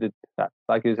to put it,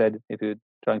 like you said, if you're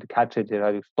trying to catch it, you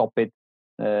have to stop it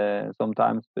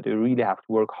sometimes. But you really have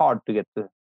to work hard to get the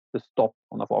stop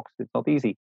on a fox. It's not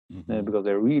easy because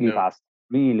they're really fast,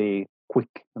 really quick,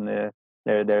 and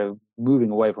they're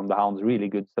moving away from the hounds really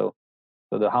good. So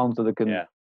the hounds that can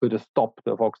put a stop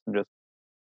to a fox and just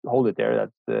hold it there,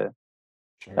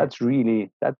 that's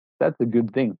really that's a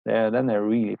good thing. Then they're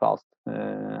really fast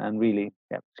and really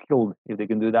skilled. If they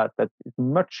can do that, it's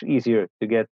much easier to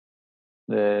get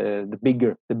the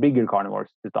bigger carnivores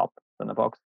to stop than a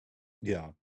fox. Yeah,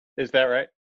 is that right?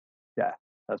 Yeah,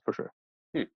 that's for sure.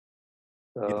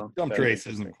 So, jumped race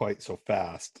isn't quite so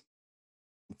fast.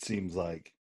 It seems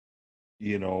like,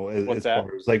 as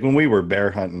far as like when we were bear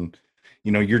hunting,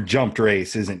 your jumped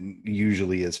race isn't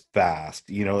usually as fast.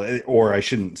 Or I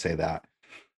shouldn't say that.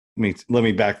 Let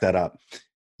me back that up.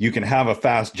 You can have a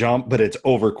fast jump, but it's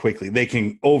over quickly. They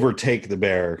can overtake the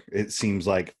bear, it seems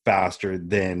like, faster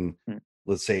than,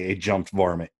 let's say, a jumped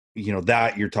varmint.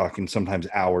 That you're talking sometimes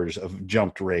hours of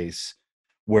jumped race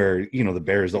where, the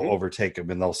bears, they'll overtake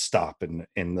them and they'll stop and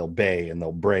they'll bay and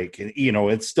they'll break. And,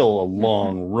 it's still a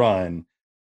long run.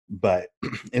 But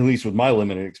at least with my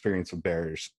limited experience with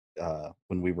bears,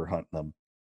 when we were hunting them,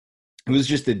 it was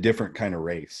just a different kind of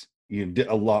race.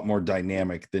 A lot more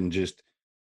dynamic than just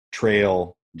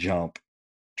trail, jump,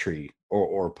 tree,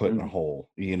 or put in a hole.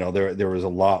 There was a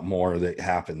lot more that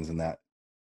happens in that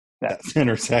That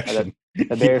intersection.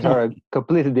 The bears are a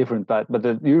completely different, but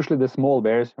usually the small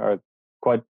bears are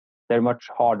they're much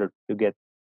harder to get.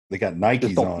 They got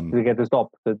Nikes on. To get to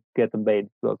stop, to get them bayed,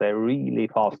 so they're really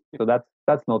fast. So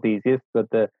that's not the easiest, but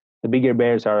the bigger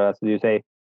bears are, as you say,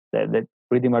 they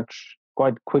pretty much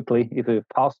quite quickly, if a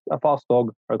fast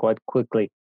dog, are quite quickly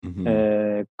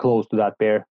close to that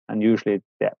bear, and usually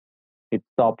it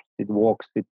stops, it walks,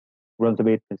 it runs a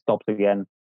bit, it stops again,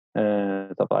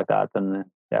 stuff like that, and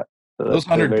So those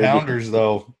 100-pounders,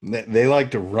 though, they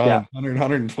like to run. 100,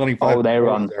 125. Oh, they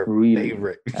run really.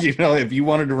 Favorite. You know, if you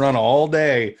wanted to run all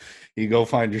day, you go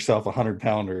find yourself a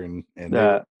 100-pounder, and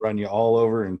they run you all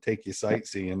over and take you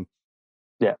sightseeing.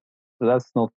 Yeah, so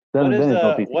that's not.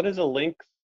 What is a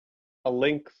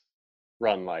lynx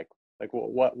run like? Like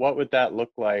what would that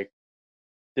look like?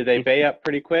 Do they bay up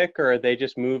pretty quick, or are they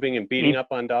just moving and beating up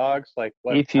on dogs? Like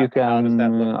what? If you can, how does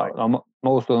that look like?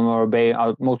 Most of them are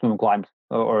most of them climb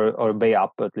or bay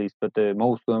up at least, but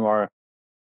most of them are.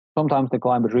 Sometimes they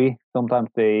climb a tree, sometimes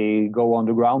they go on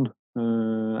the ground,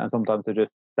 and sometimes they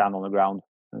just stand on the ground,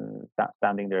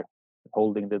 standing there,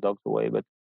 holding the dogs away. But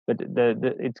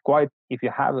it's quite. If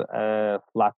you have a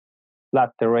flat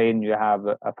terrain, you have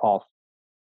a fast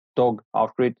dog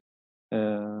after it,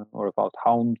 or a fast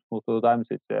hound. Most of the times,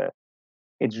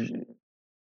 it's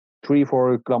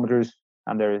 3-4 kilometers,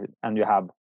 and you have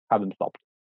them stopped.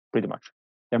 Pretty much,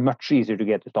 they're much easier to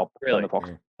get to stop than the fox.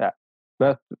 Yeah,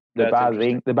 but the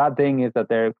bad thing is that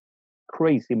they're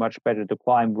crazy much better to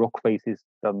climb rock faces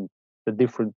than the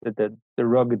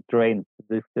rugged terrain,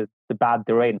 the bad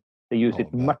terrain. They use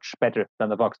it much better than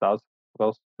the fox does,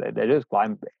 because they just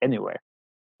climb anywhere.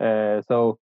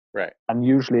 And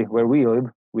usually where we live,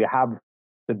 we have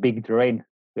the big terrain.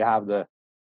 We have the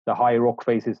high rock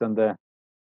faces and the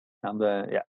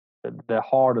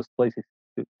hardest places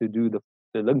to do the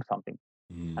lynx hunting,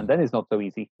 and then it's not so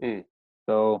easy.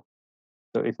 So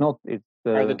it's not.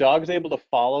 Are the dogs able to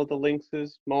follow the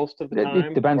lynxes most of the time?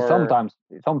 It depends. Sometimes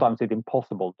it's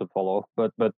impossible to follow,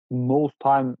 but most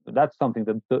time that's something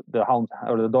that the hounds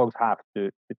or the dogs have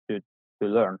to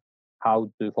learn how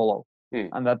to follow,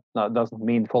 and that doesn't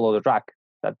mean follow the track.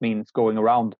 That means going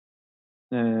around.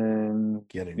 You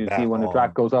see, when the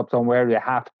track goes up somewhere, they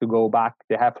have to go back.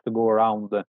 They have to go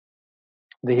around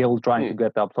the hill, trying to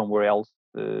get up somewhere else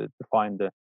to find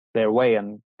their way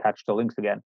and catch the lynx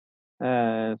again.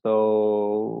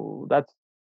 So that's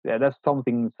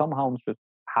something. Some hounds just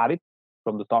have it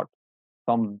from the start.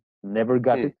 Some never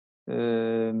got it,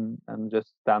 and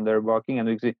just stand there barking. And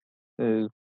you see,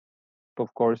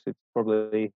 of course, it's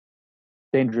probably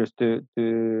dangerous to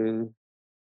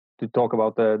talk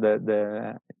about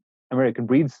the American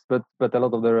breeds, but a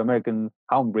lot of the American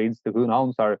hound breeds, the coon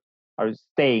hounds, are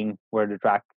staying where the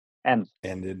track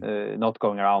ended, not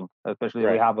going around. Especially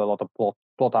we have a lot of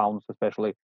plot hounds,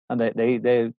 especially, and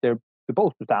they're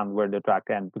supposed to stand where the track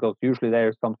ends, because usually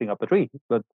there's something up a tree.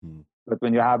 But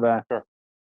when you have a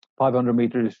 500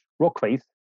 meters rock face,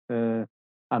 and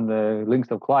the lynx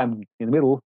have climbed in the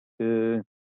middle, you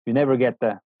never get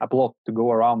a plot to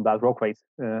go around that rock face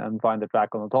and find the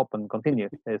track on the top and continue.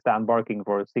 They stand barking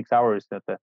for 6 hours at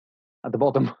the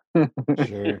bottom.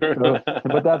 Sure.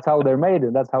 But that's how they're made,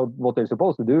 and that's what they're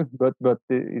supposed to do. But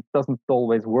it doesn't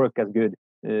always work as good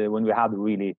when we have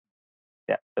really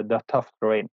the tough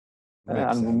terrain.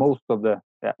 And most of the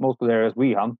areas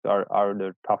we hunt are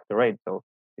the tough terrain. So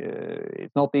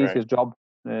it's not the easiest job,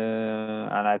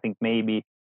 and I think maybe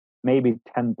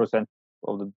 10%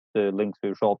 of the lynx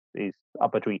we shot is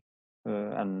up a tree,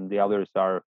 and the others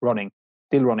are still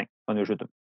running when you shoot them.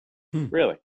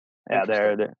 Really? Yeah,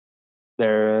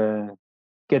 they're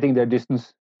getting their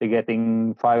distance. They're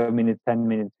getting 5 minutes, 10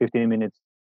 minutes, 15 minutes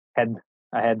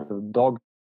ahead of the dog,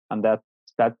 and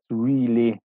that's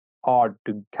really hard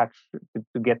to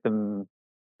get them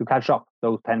to catch up.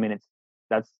 Those 10 minutes.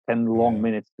 That's 10 long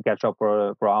minutes to catch up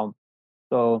for a hound.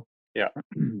 So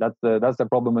that's the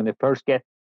problem. When they first get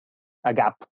a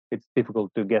gap, it's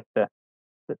difficult to get the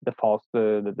fast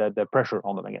the pressure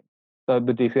on them again. So,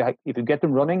 but if you get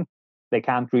them running, they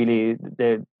can't really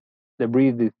they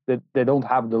breathe. They don't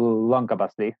have the lung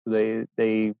capacity. So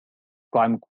they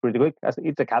climb pretty quick. As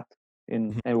it's a cat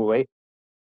in every way.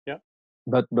 Yeah.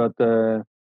 But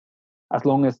as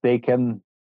long as they can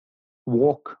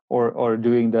walk or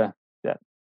doing the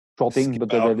trotting,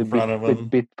 but a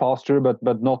bit faster,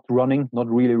 but not running, not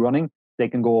really running, they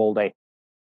can go all day.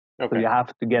 Okay. So you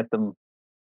have to get them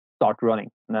start running,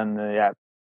 and then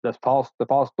the fast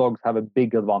dogs have a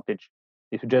big advantage.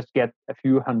 If you just get a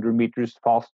few 100 meters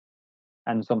fast,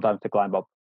 and sometimes they climb up.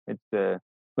 It's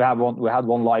we had one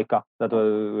Leica that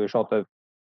we shot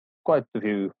quite a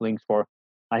few lynx for,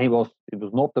 and he was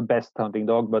not the best hunting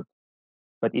dog, but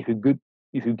if you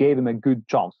gave him a good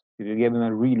chance, if you gave him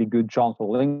a really good chance of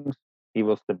lynx, he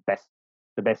was the best.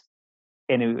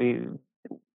 Anyway,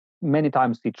 many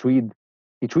times he treed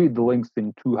the lynx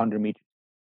in 200 meters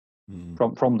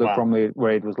from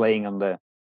where it was laying on the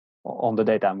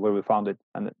daytime where we found it,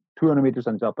 and 200 meters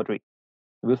and it's up a tree.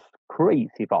 It was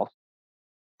crazy fast.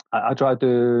 I tried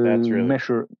to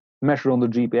measure on the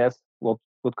GPS what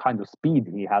kind of speed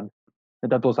he had.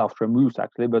 That was after a moose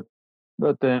actually, but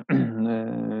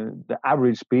the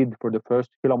average speed for the first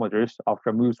kilometers after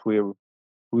a moose we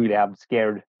really have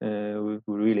scared. We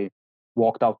really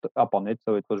walked up on it,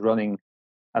 so it was running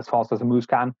as fast as a moose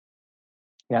can.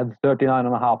 He had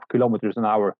 39.5 kilometers an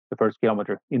hour the first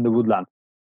kilometer in the woodland,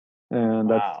 and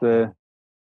that's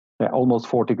almost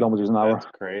 40 kilometers an hour. That's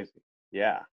crazy.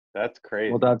 Yeah, that's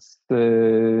crazy. Well, that's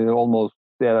almost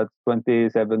that's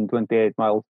 27, 28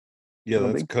 miles. Yeah,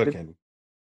 that's cooking.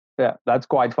 Yeah, that's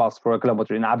quite fast for a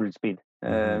kilometer in average speed.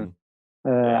 And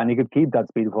he could keep that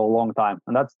speed for a long time.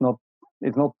 And it's not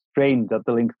strange that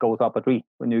the lynx goes up a tree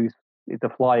when it's a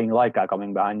flying Leica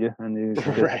coming behind you, and you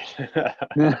that's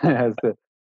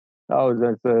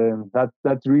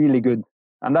really good.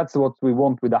 And that's what we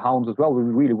want with the hounds as well. We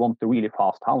really want the really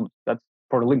fast hounds. That's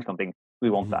for the lynx hunting. We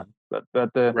want that,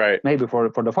 but maybe for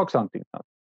the fox hunting.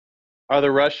 Are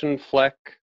the Russian Fleck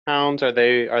hounds? Are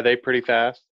they pretty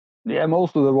fast? Yeah,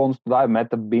 most of the ones that I've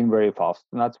met have been very fast,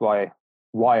 and that's why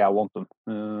I want them.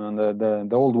 And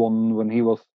the old one, when he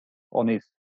was on his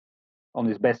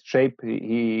best shape,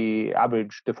 he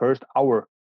averaged the first hour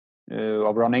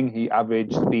of running. He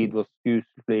average speed was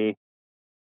usually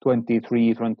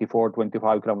 23, 24,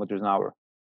 25 kilometers an hour.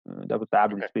 That was the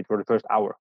average speed for the first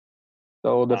hour.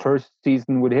 So the first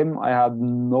season with him, I had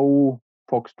no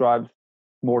fox drives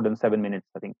more than 7 minutes,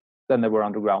 I think. Then they were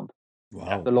underground.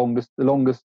 Wow. The longest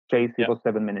chase it was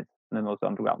 7 minutes, and then it was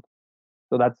underground.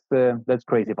 So that's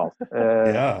crazy fast.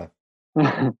 Yeah.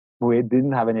 We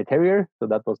didn't have any terrier, so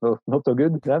that was not so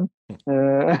good then.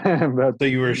 But so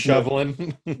you were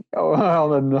shoveling?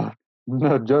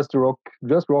 No, just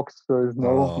rocks. So there's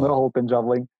no hope in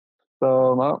shoveling.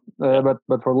 So no,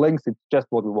 but for lynx, it's just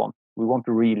what we want. We want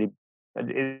to really.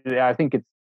 I think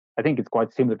it's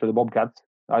quite similar to the bobcats.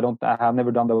 I have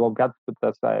never done the bobcats, but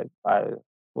that's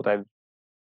what I've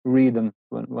read and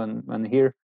when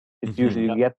here. It's usually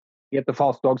you get the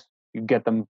fast dogs, you get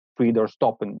them freed or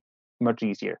stopping much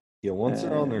easier. Yeah, once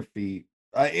they're on their feet.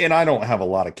 And I don't have a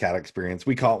lot of cat experience.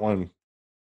 We caught one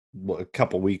a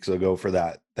couple weeks ago for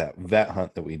that vet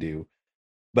hunt that we do,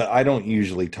 but I don't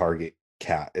usually target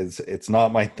cat. It's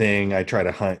not my thing. I try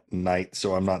to hunt night,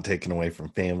 so I'm not taken away from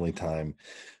family time.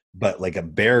 But like a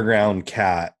bare ground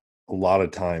cat, a lot of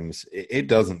times it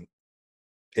doesn't.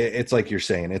 It's like you're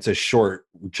saying, it's a short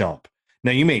jump.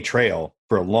 Now you may trail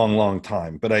for a long, long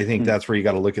time, but I think that's where you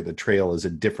got to look at the trail as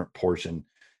a different portion.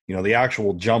 You know, the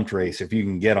actual jumped race, if you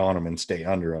can get on them and stay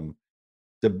under them,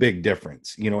 the big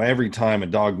difference. You know, every time a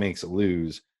dog makes a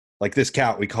lose, like this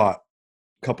cat we caught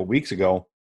a couple weeks ago,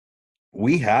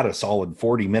 we had a solid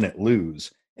 40-minute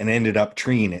lose and ended up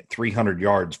treeing it 300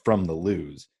 yards from the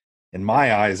lose. In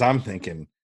my eyes, I'm thinking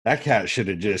that cat should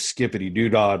have just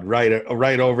skippity-doo-dah'd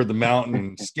right over the mountain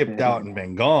and skipped out and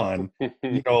been gone,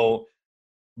 you know,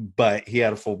 but he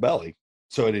had a full belly.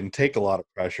 So it didn't take a lot of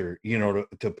pressure, you know,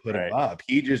 to put him up.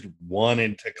 He just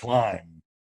wanted to climb.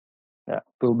 Yeah,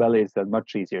 full belly is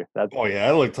much easier.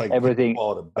 It looked like everything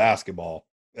football to basketball.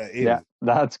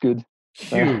 That's good.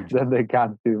 Huge. Then they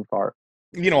can't do far.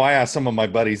 You know, I asked some of my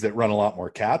buddies that run a lot more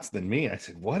cats than me. I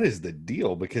said, "What is the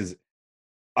deal?" Because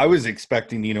I was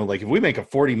expecting, you know, like if we make a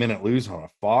 40-minute lose on a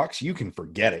fox, you can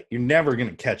forget it. You're never going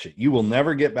to catch it. You will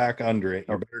never get back under it.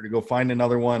 You're better to go find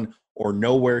another one or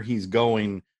know where he's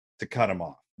going to cut him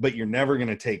off. But you're never going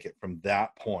to take it from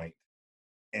that point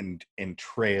and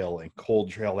trail and cold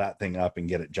trail that thing up and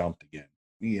get it jumped again.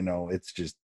 You know, it's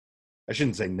just, I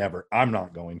shouldn't say never. I'm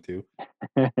not going to.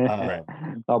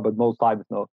 No, but most times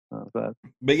no.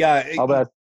 But yeah,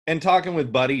 and talking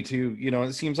with Buddy too, you know,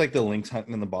 it seems like the lynx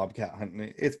hunting and the bobcat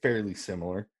hunting, it's fairly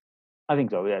similar. I think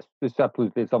so, yes. There's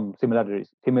absolutely some similarities.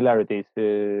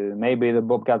 Maybe the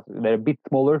bobcats, they're a bit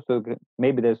smaller, so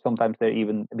maybe sometimes they're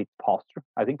even a bit faster,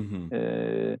 I think.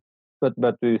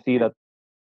 But we see that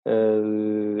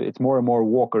it's more and more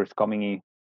walkers coming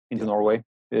into Norway,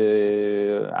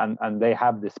 and they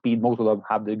have the speed. Most of them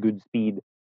have the good speed.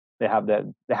 They have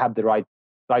the right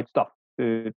stuff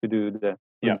to do the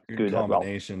good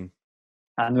combination.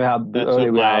 Well. And we have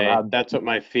that's what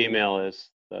my female is,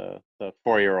 the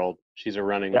 4-year-old. She's a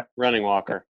running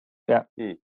walker. Yeah.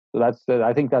 So that's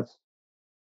I think that's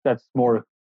more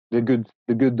the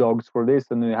good dogs for this.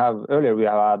 And we have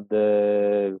had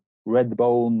the red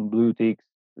bone, blue ticks,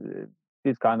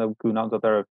 these kind of coonhounds that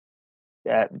are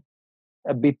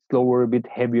a bit slower, a bit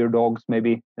heavier dogs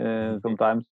maybe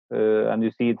sometimes. And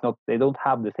you see they don't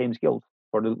have the same skills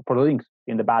for the lynx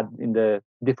in the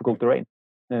difficult terrain.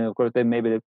 Of course,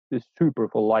 they're super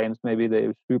for lions, maybe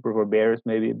they're super for bears,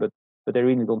 maybe, but they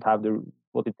really don't have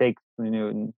what it takes,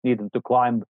 need them to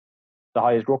climb the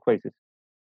highest rock faces.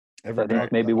 So I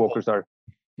think maybe walkers are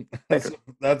better.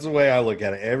 That's the way I look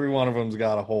at it. Every one of them's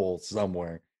got a hole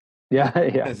somewhere. Yeah.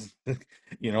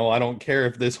 I don't care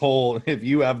if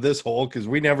you have this hole, because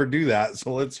we never do that.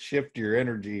 So let's shift your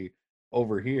energy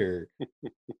over here.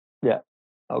 Yeah.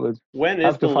 When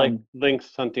is the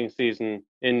lynx hunting season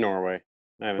in Norway?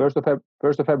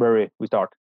 1st of February we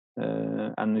start,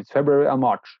 and it's February and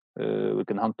March we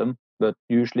can hunt them. But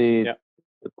usually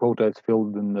the quota is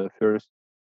filled in the first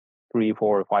 3,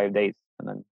 4, 5 days, and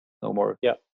then no more.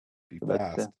 Yeah, so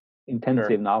that's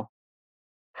intensive now.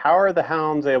 How are the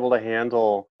hounds able to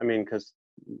handle? I mean, because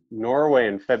Norway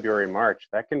in February, March,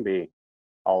 that can be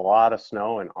a lot of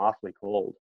snow and awfully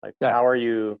cold. Like, how are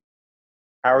you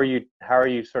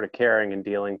sort of caring and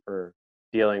dealing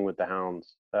with the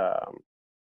hounds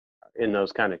in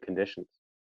those kind of conditions?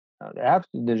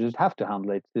 They just have to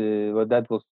handle it. But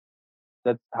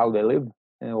that's how they live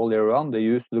all year round. They're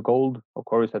used to the cold. Of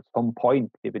course, at some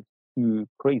point, if it's too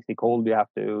crazy cold, you have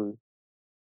to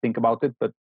think about it.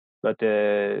 But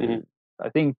I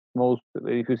think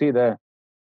if you see the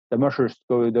mushers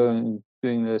doing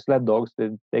the sled dogs,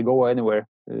 they go anywhere.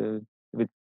 If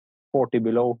it's 40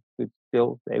 below, they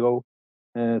go.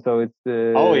 So it's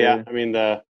I mean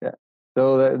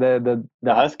so the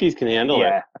huskies can handle it.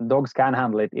 Yeah, dogs can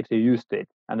handle it if they're used to it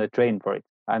and they're trained for it.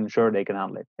 I'm sure they can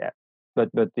handle it. Yeah, but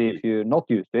if you're not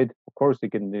used to it, of course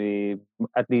it can be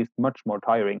at least much more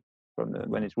tiring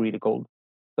when it's really cold.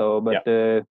 So,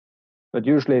 but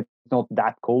usually it's not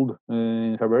that cold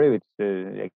in February.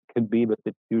 It could be, but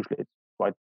usually it's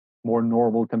quite more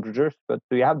normal temperatures. But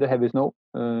we have the heavy snow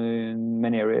in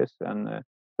many areas, and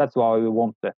that's why we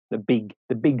want the big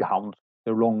hounds,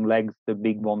 the long legs, the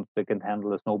big ones that can handle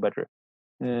the snow better.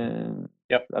 A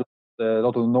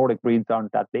lot of Nordic breeds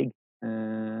aren't that big,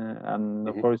 and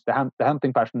of course the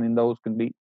hunting passion in those can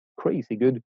be crazy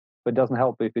good. But it doesn't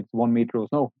help if it's 1 meter of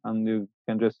snow and you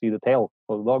can just see the tail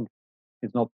of the dog.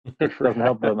 It doesn't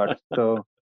help very much. So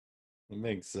it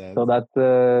makes sense. So that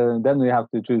then we have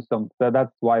to choose some. So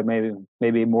that's why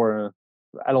maybe more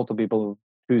a lot of people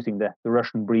choosing the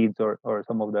Russian breeds or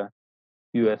some of the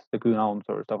US, the coonhounds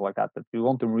or stuff like that. But you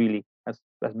want them really as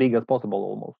big as possible,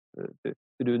 almost to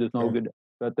do the snow good.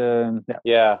 But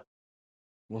yeah.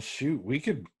 Well, shoot, we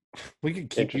could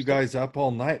keep you guys up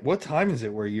all night. What time is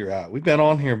it where you're at? We've been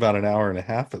on here about an hour and a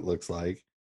half, it looks like.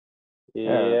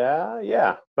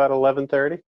 Yeah, about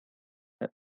 11:30.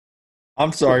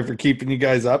 I'm sorry for keeping you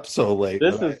guys up so late.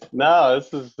 This is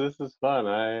fun.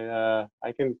 I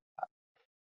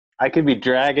could be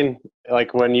dragging,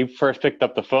 like when you first picked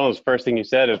up the phone, the first thing you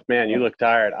said is, "Man, you look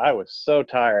tired." I was so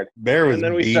tired. And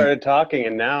then we started talking,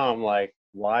 and now I'm like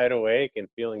wide awake and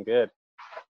feeling good.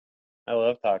 I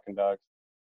love talking dogs.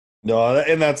 No,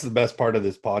 and that's the best part of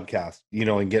this podcast,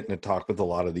 and getting to talk with a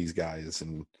lot of these guys.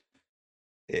 And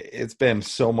it's been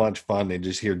so much fun to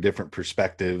just hear different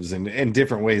perspectives and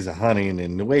different ways of hunting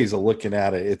and ways of looking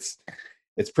at it.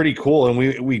 It's pretty cool. And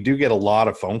we do get a lot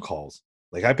of phone calls.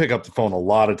 Like, I pick up the phone a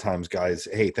lot of times, guys.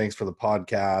 Hey, thanks for the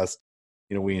podcast.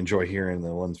 We enjoy hearing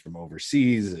the ones from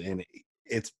overseas, and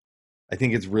I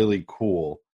think it's really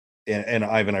cool. And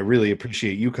Ivan, I really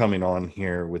appreciate you coming on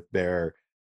here with Bear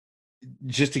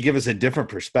just to give us a different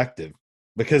perspective,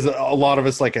 because a lot of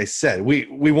us, like I said,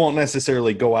 we won't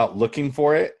necessarily go out looking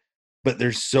for it, but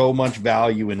there's so much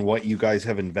value in what you guys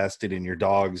have invested in your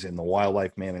dogs and the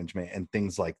wildlife management and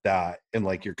things like that. And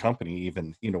like your company,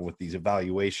 even, with these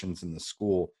evaluations in the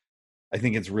school, I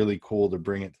think it's really cool to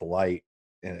bring it to light.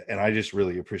 And I just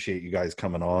really appreciate you guys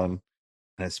coming on.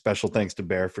 And a special thanks to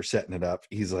Bear for setting it up.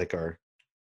 He's like our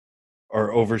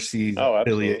overseas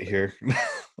affiliate here.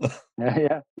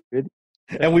 Yeah, good.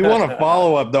 And we want to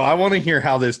follow up, though. I want to hear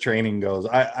how this training goes.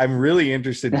 I'm really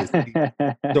interested to see.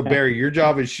 So, Barry, your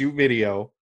job is shoot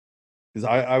video, because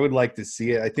I would like to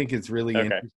see it. I think it's really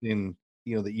interesting,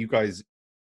 that you guys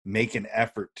make an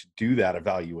effort to do that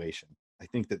evaluation. I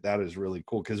think that is really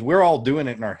cool, because we're all doing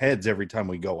it in our heads every time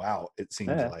we go out, it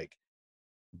seems like.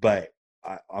 But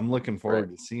I'm looking forward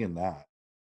to seeing that.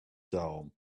 So,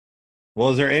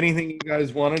 well, is there anything you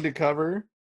guys wanted to cover?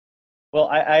 Well,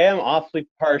 I am awfully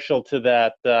partial to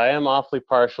that. I am awfully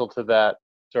partial to that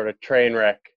sort of train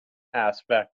wreck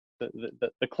aspect,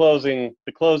 the closing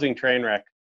train wreck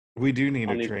We do need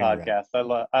I'll a need train wreck.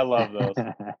 podcasts. I love those.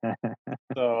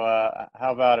 So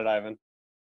how about it, Ivan?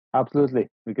 Absolutely,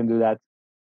 we can do that.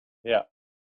 Yeah.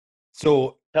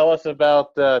 So Tell us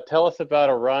about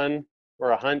a run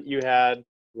or a hunt you had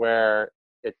where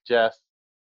it just,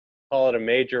 call it a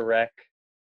major wreck,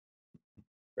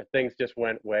 where things just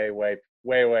went way, way,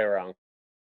 way, way wrong.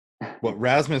 what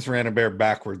Rasmus ran a bear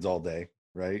backwards all day,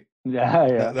 right?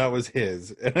 Yeah. That was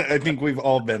his. I think we've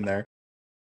all been there.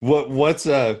 What's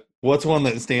one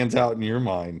that stands out in your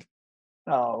mind?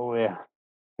 Oh yeah,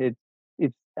 it's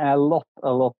a lot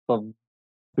of to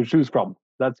choose from.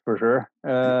 That's for sure.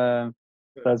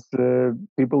 That's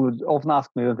people would often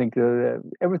ask me. I think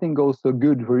everything goes so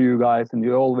good for you guys, and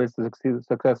you're always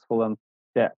successful. And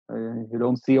yeah, you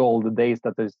don't see all the days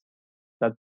that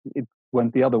it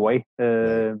went the other way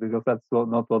Right. because that's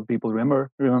not what people remember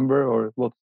or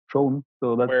what's shown.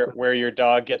 So that's Where your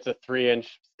dog gets a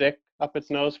 3-inch stick up its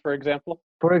nose, for example.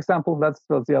 for example, that's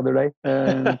the other day.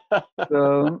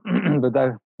 So,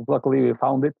 but luckily we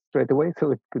found it straight away,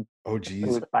 so it could Oh, pull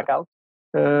geez. it back out.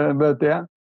 But yeah,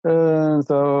 so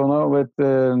no, but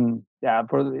yeah,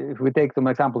 if we take some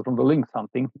examples from the lynx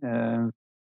hunting,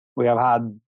 we have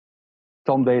had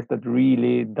some days that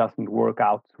really doesn't work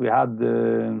out. We had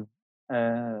 3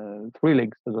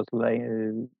 lynx that was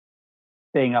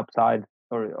staying upside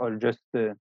or just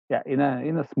yeah in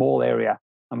a small area,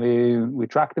 and we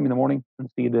tracked them in the morning and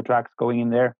see the tracks going in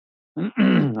there,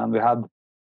 and we had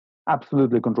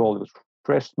absolutely control. It was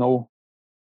fresh snow,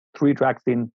 3 tracks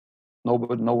in, no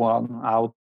one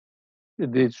out.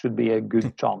 This should be a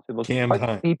good chance. It was Canned quite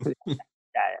hunt. steep.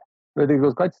 Yeah, but it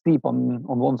was quite steep on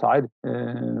one side,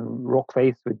 rock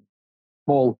face with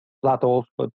small plateaus,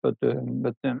 but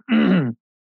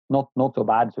not so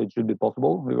bad. So it should be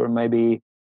possible. We were maybe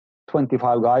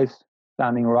 25 guys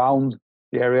standing around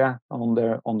the area on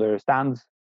their stands.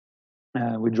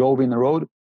 We drove in the road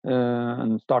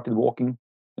and started walking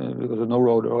because there's no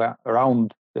road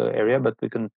around the area, but we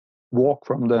can walk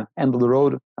from the end of the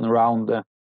road and around the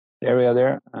area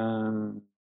there. And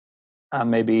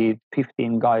maybe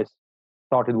 15 guys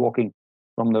started walking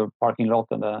from the parking lot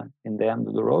and in the end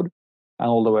of the road and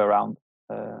all the way around.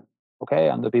 Okay,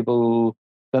 and the people,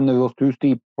 then it was too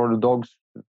steep for the dogs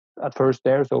at first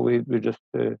there, so we just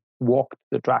walked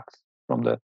the tracks from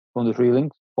the 3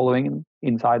 lynx following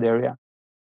inside the area,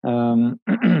 and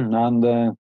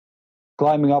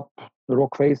climbing up the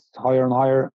rock face higher and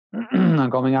higher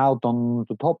and coming out on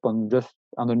the top, and just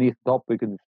underneath the top we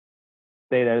could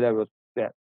stay there. There was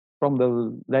from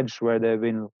the ledge where they've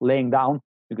been laying down,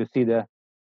 you could see the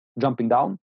jumping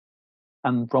down,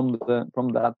 and from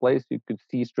that place you could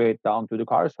see straight down to the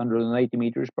cars, 180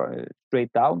 meters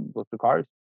straight down was the cars.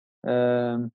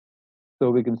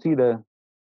 So we can see down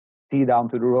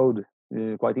to the road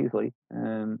quite easily.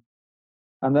 And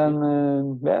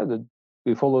then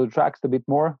we followed the tracks a bit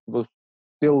more. It was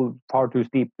still far too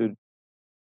steep to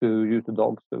use the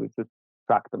dogs, so we just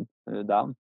tracked them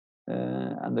down.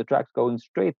 And the tracks going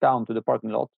straight down to the parking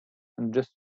lot and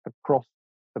just across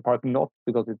the parking lot,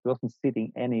 because it wasn't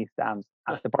sitting any stands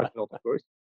at the parking lot first.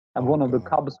 And one of the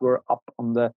cubs were up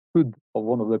on the hood of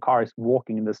one of the cars,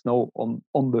 walking in the snow on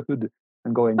the hood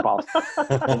and going past.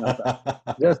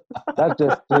 That's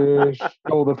just to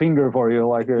show the finger for you,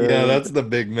 like yeah, that's the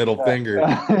big middle finger.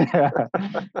 Yeah.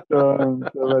 So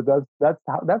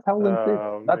that's how lynx is.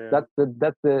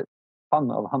 That's the fun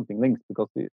of hunting lynx, because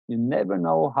you never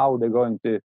know how they're going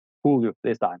to fool you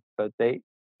this time, but they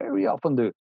very often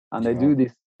do, and they do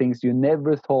these things you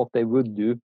never thought they would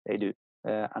do. They do,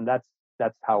 and that's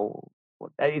how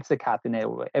it's a cat in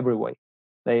every way.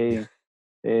 They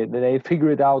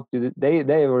figure it out.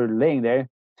 They were laying there,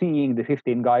 seeing the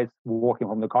 15 guys walking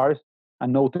from the cars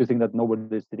and noticing that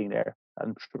nobody is sitting there.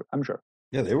 I'm sure.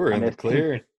 Yeah, they were in the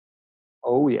clear.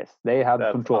 Oh yes, they had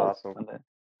control, awesome.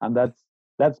 And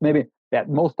that's maybe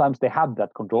most times they have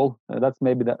that control. That's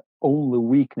maybe the only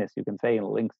weakness you can say in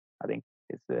lynx. I think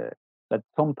is that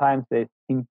sometimes they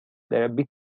think they're a bit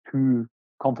too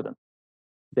confident.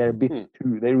 They're a bit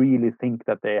too. They really think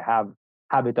that they have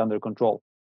it under control,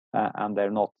 and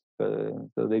they're not. So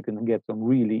they can get some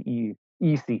really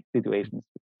easy situations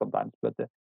sometimes. But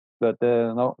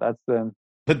no, that's.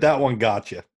 But that one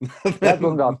got you. That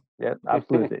one got, yeah,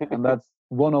 absolutely, and that's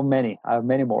one of many. I have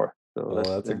many more. So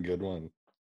that's a good one.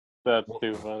 That's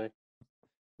too funny.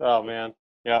 Oh man,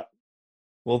 yeah.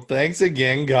 Well, thanks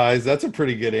again, guys. That's a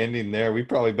pretty good ending there. We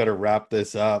probably better wrap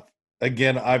this up.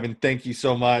 Again, Ivan, thank you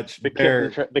so much.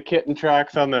 The kitten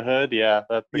tracks on the hood, yeah.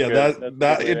 That's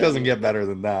it doesn't get better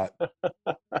than that.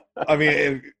 I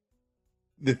mean,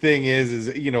 the thing is,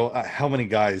 you know, how many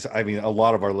guys, I mean, a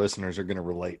lot of our listeners are going to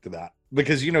relate to that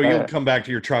because, you know, you'll come back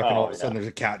to your truck and all of a sudden there's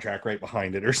a cat track right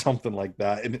behind it or something like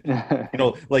that. And, you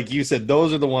know, like you said,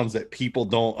 those are the ones that people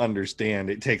don't understand.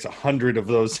 It takes 100 of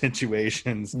those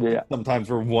situations sometimes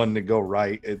for one to go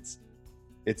right. It's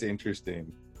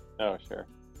interesting. Oh, sure.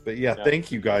 But yeah,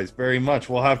 thank you guys very much.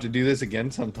 We'll have to do this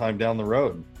again sometime down the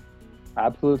road.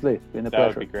 Absolutely. Been a pleasure.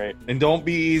 That would be great. And don't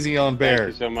be easy on Bear. Thank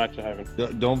you so much,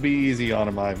 Ivan. Don't be easy on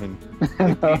him, Ivan.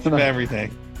 Teach him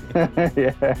everything.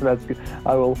 Yeah, that's good.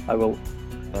 I will.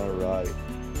 All right.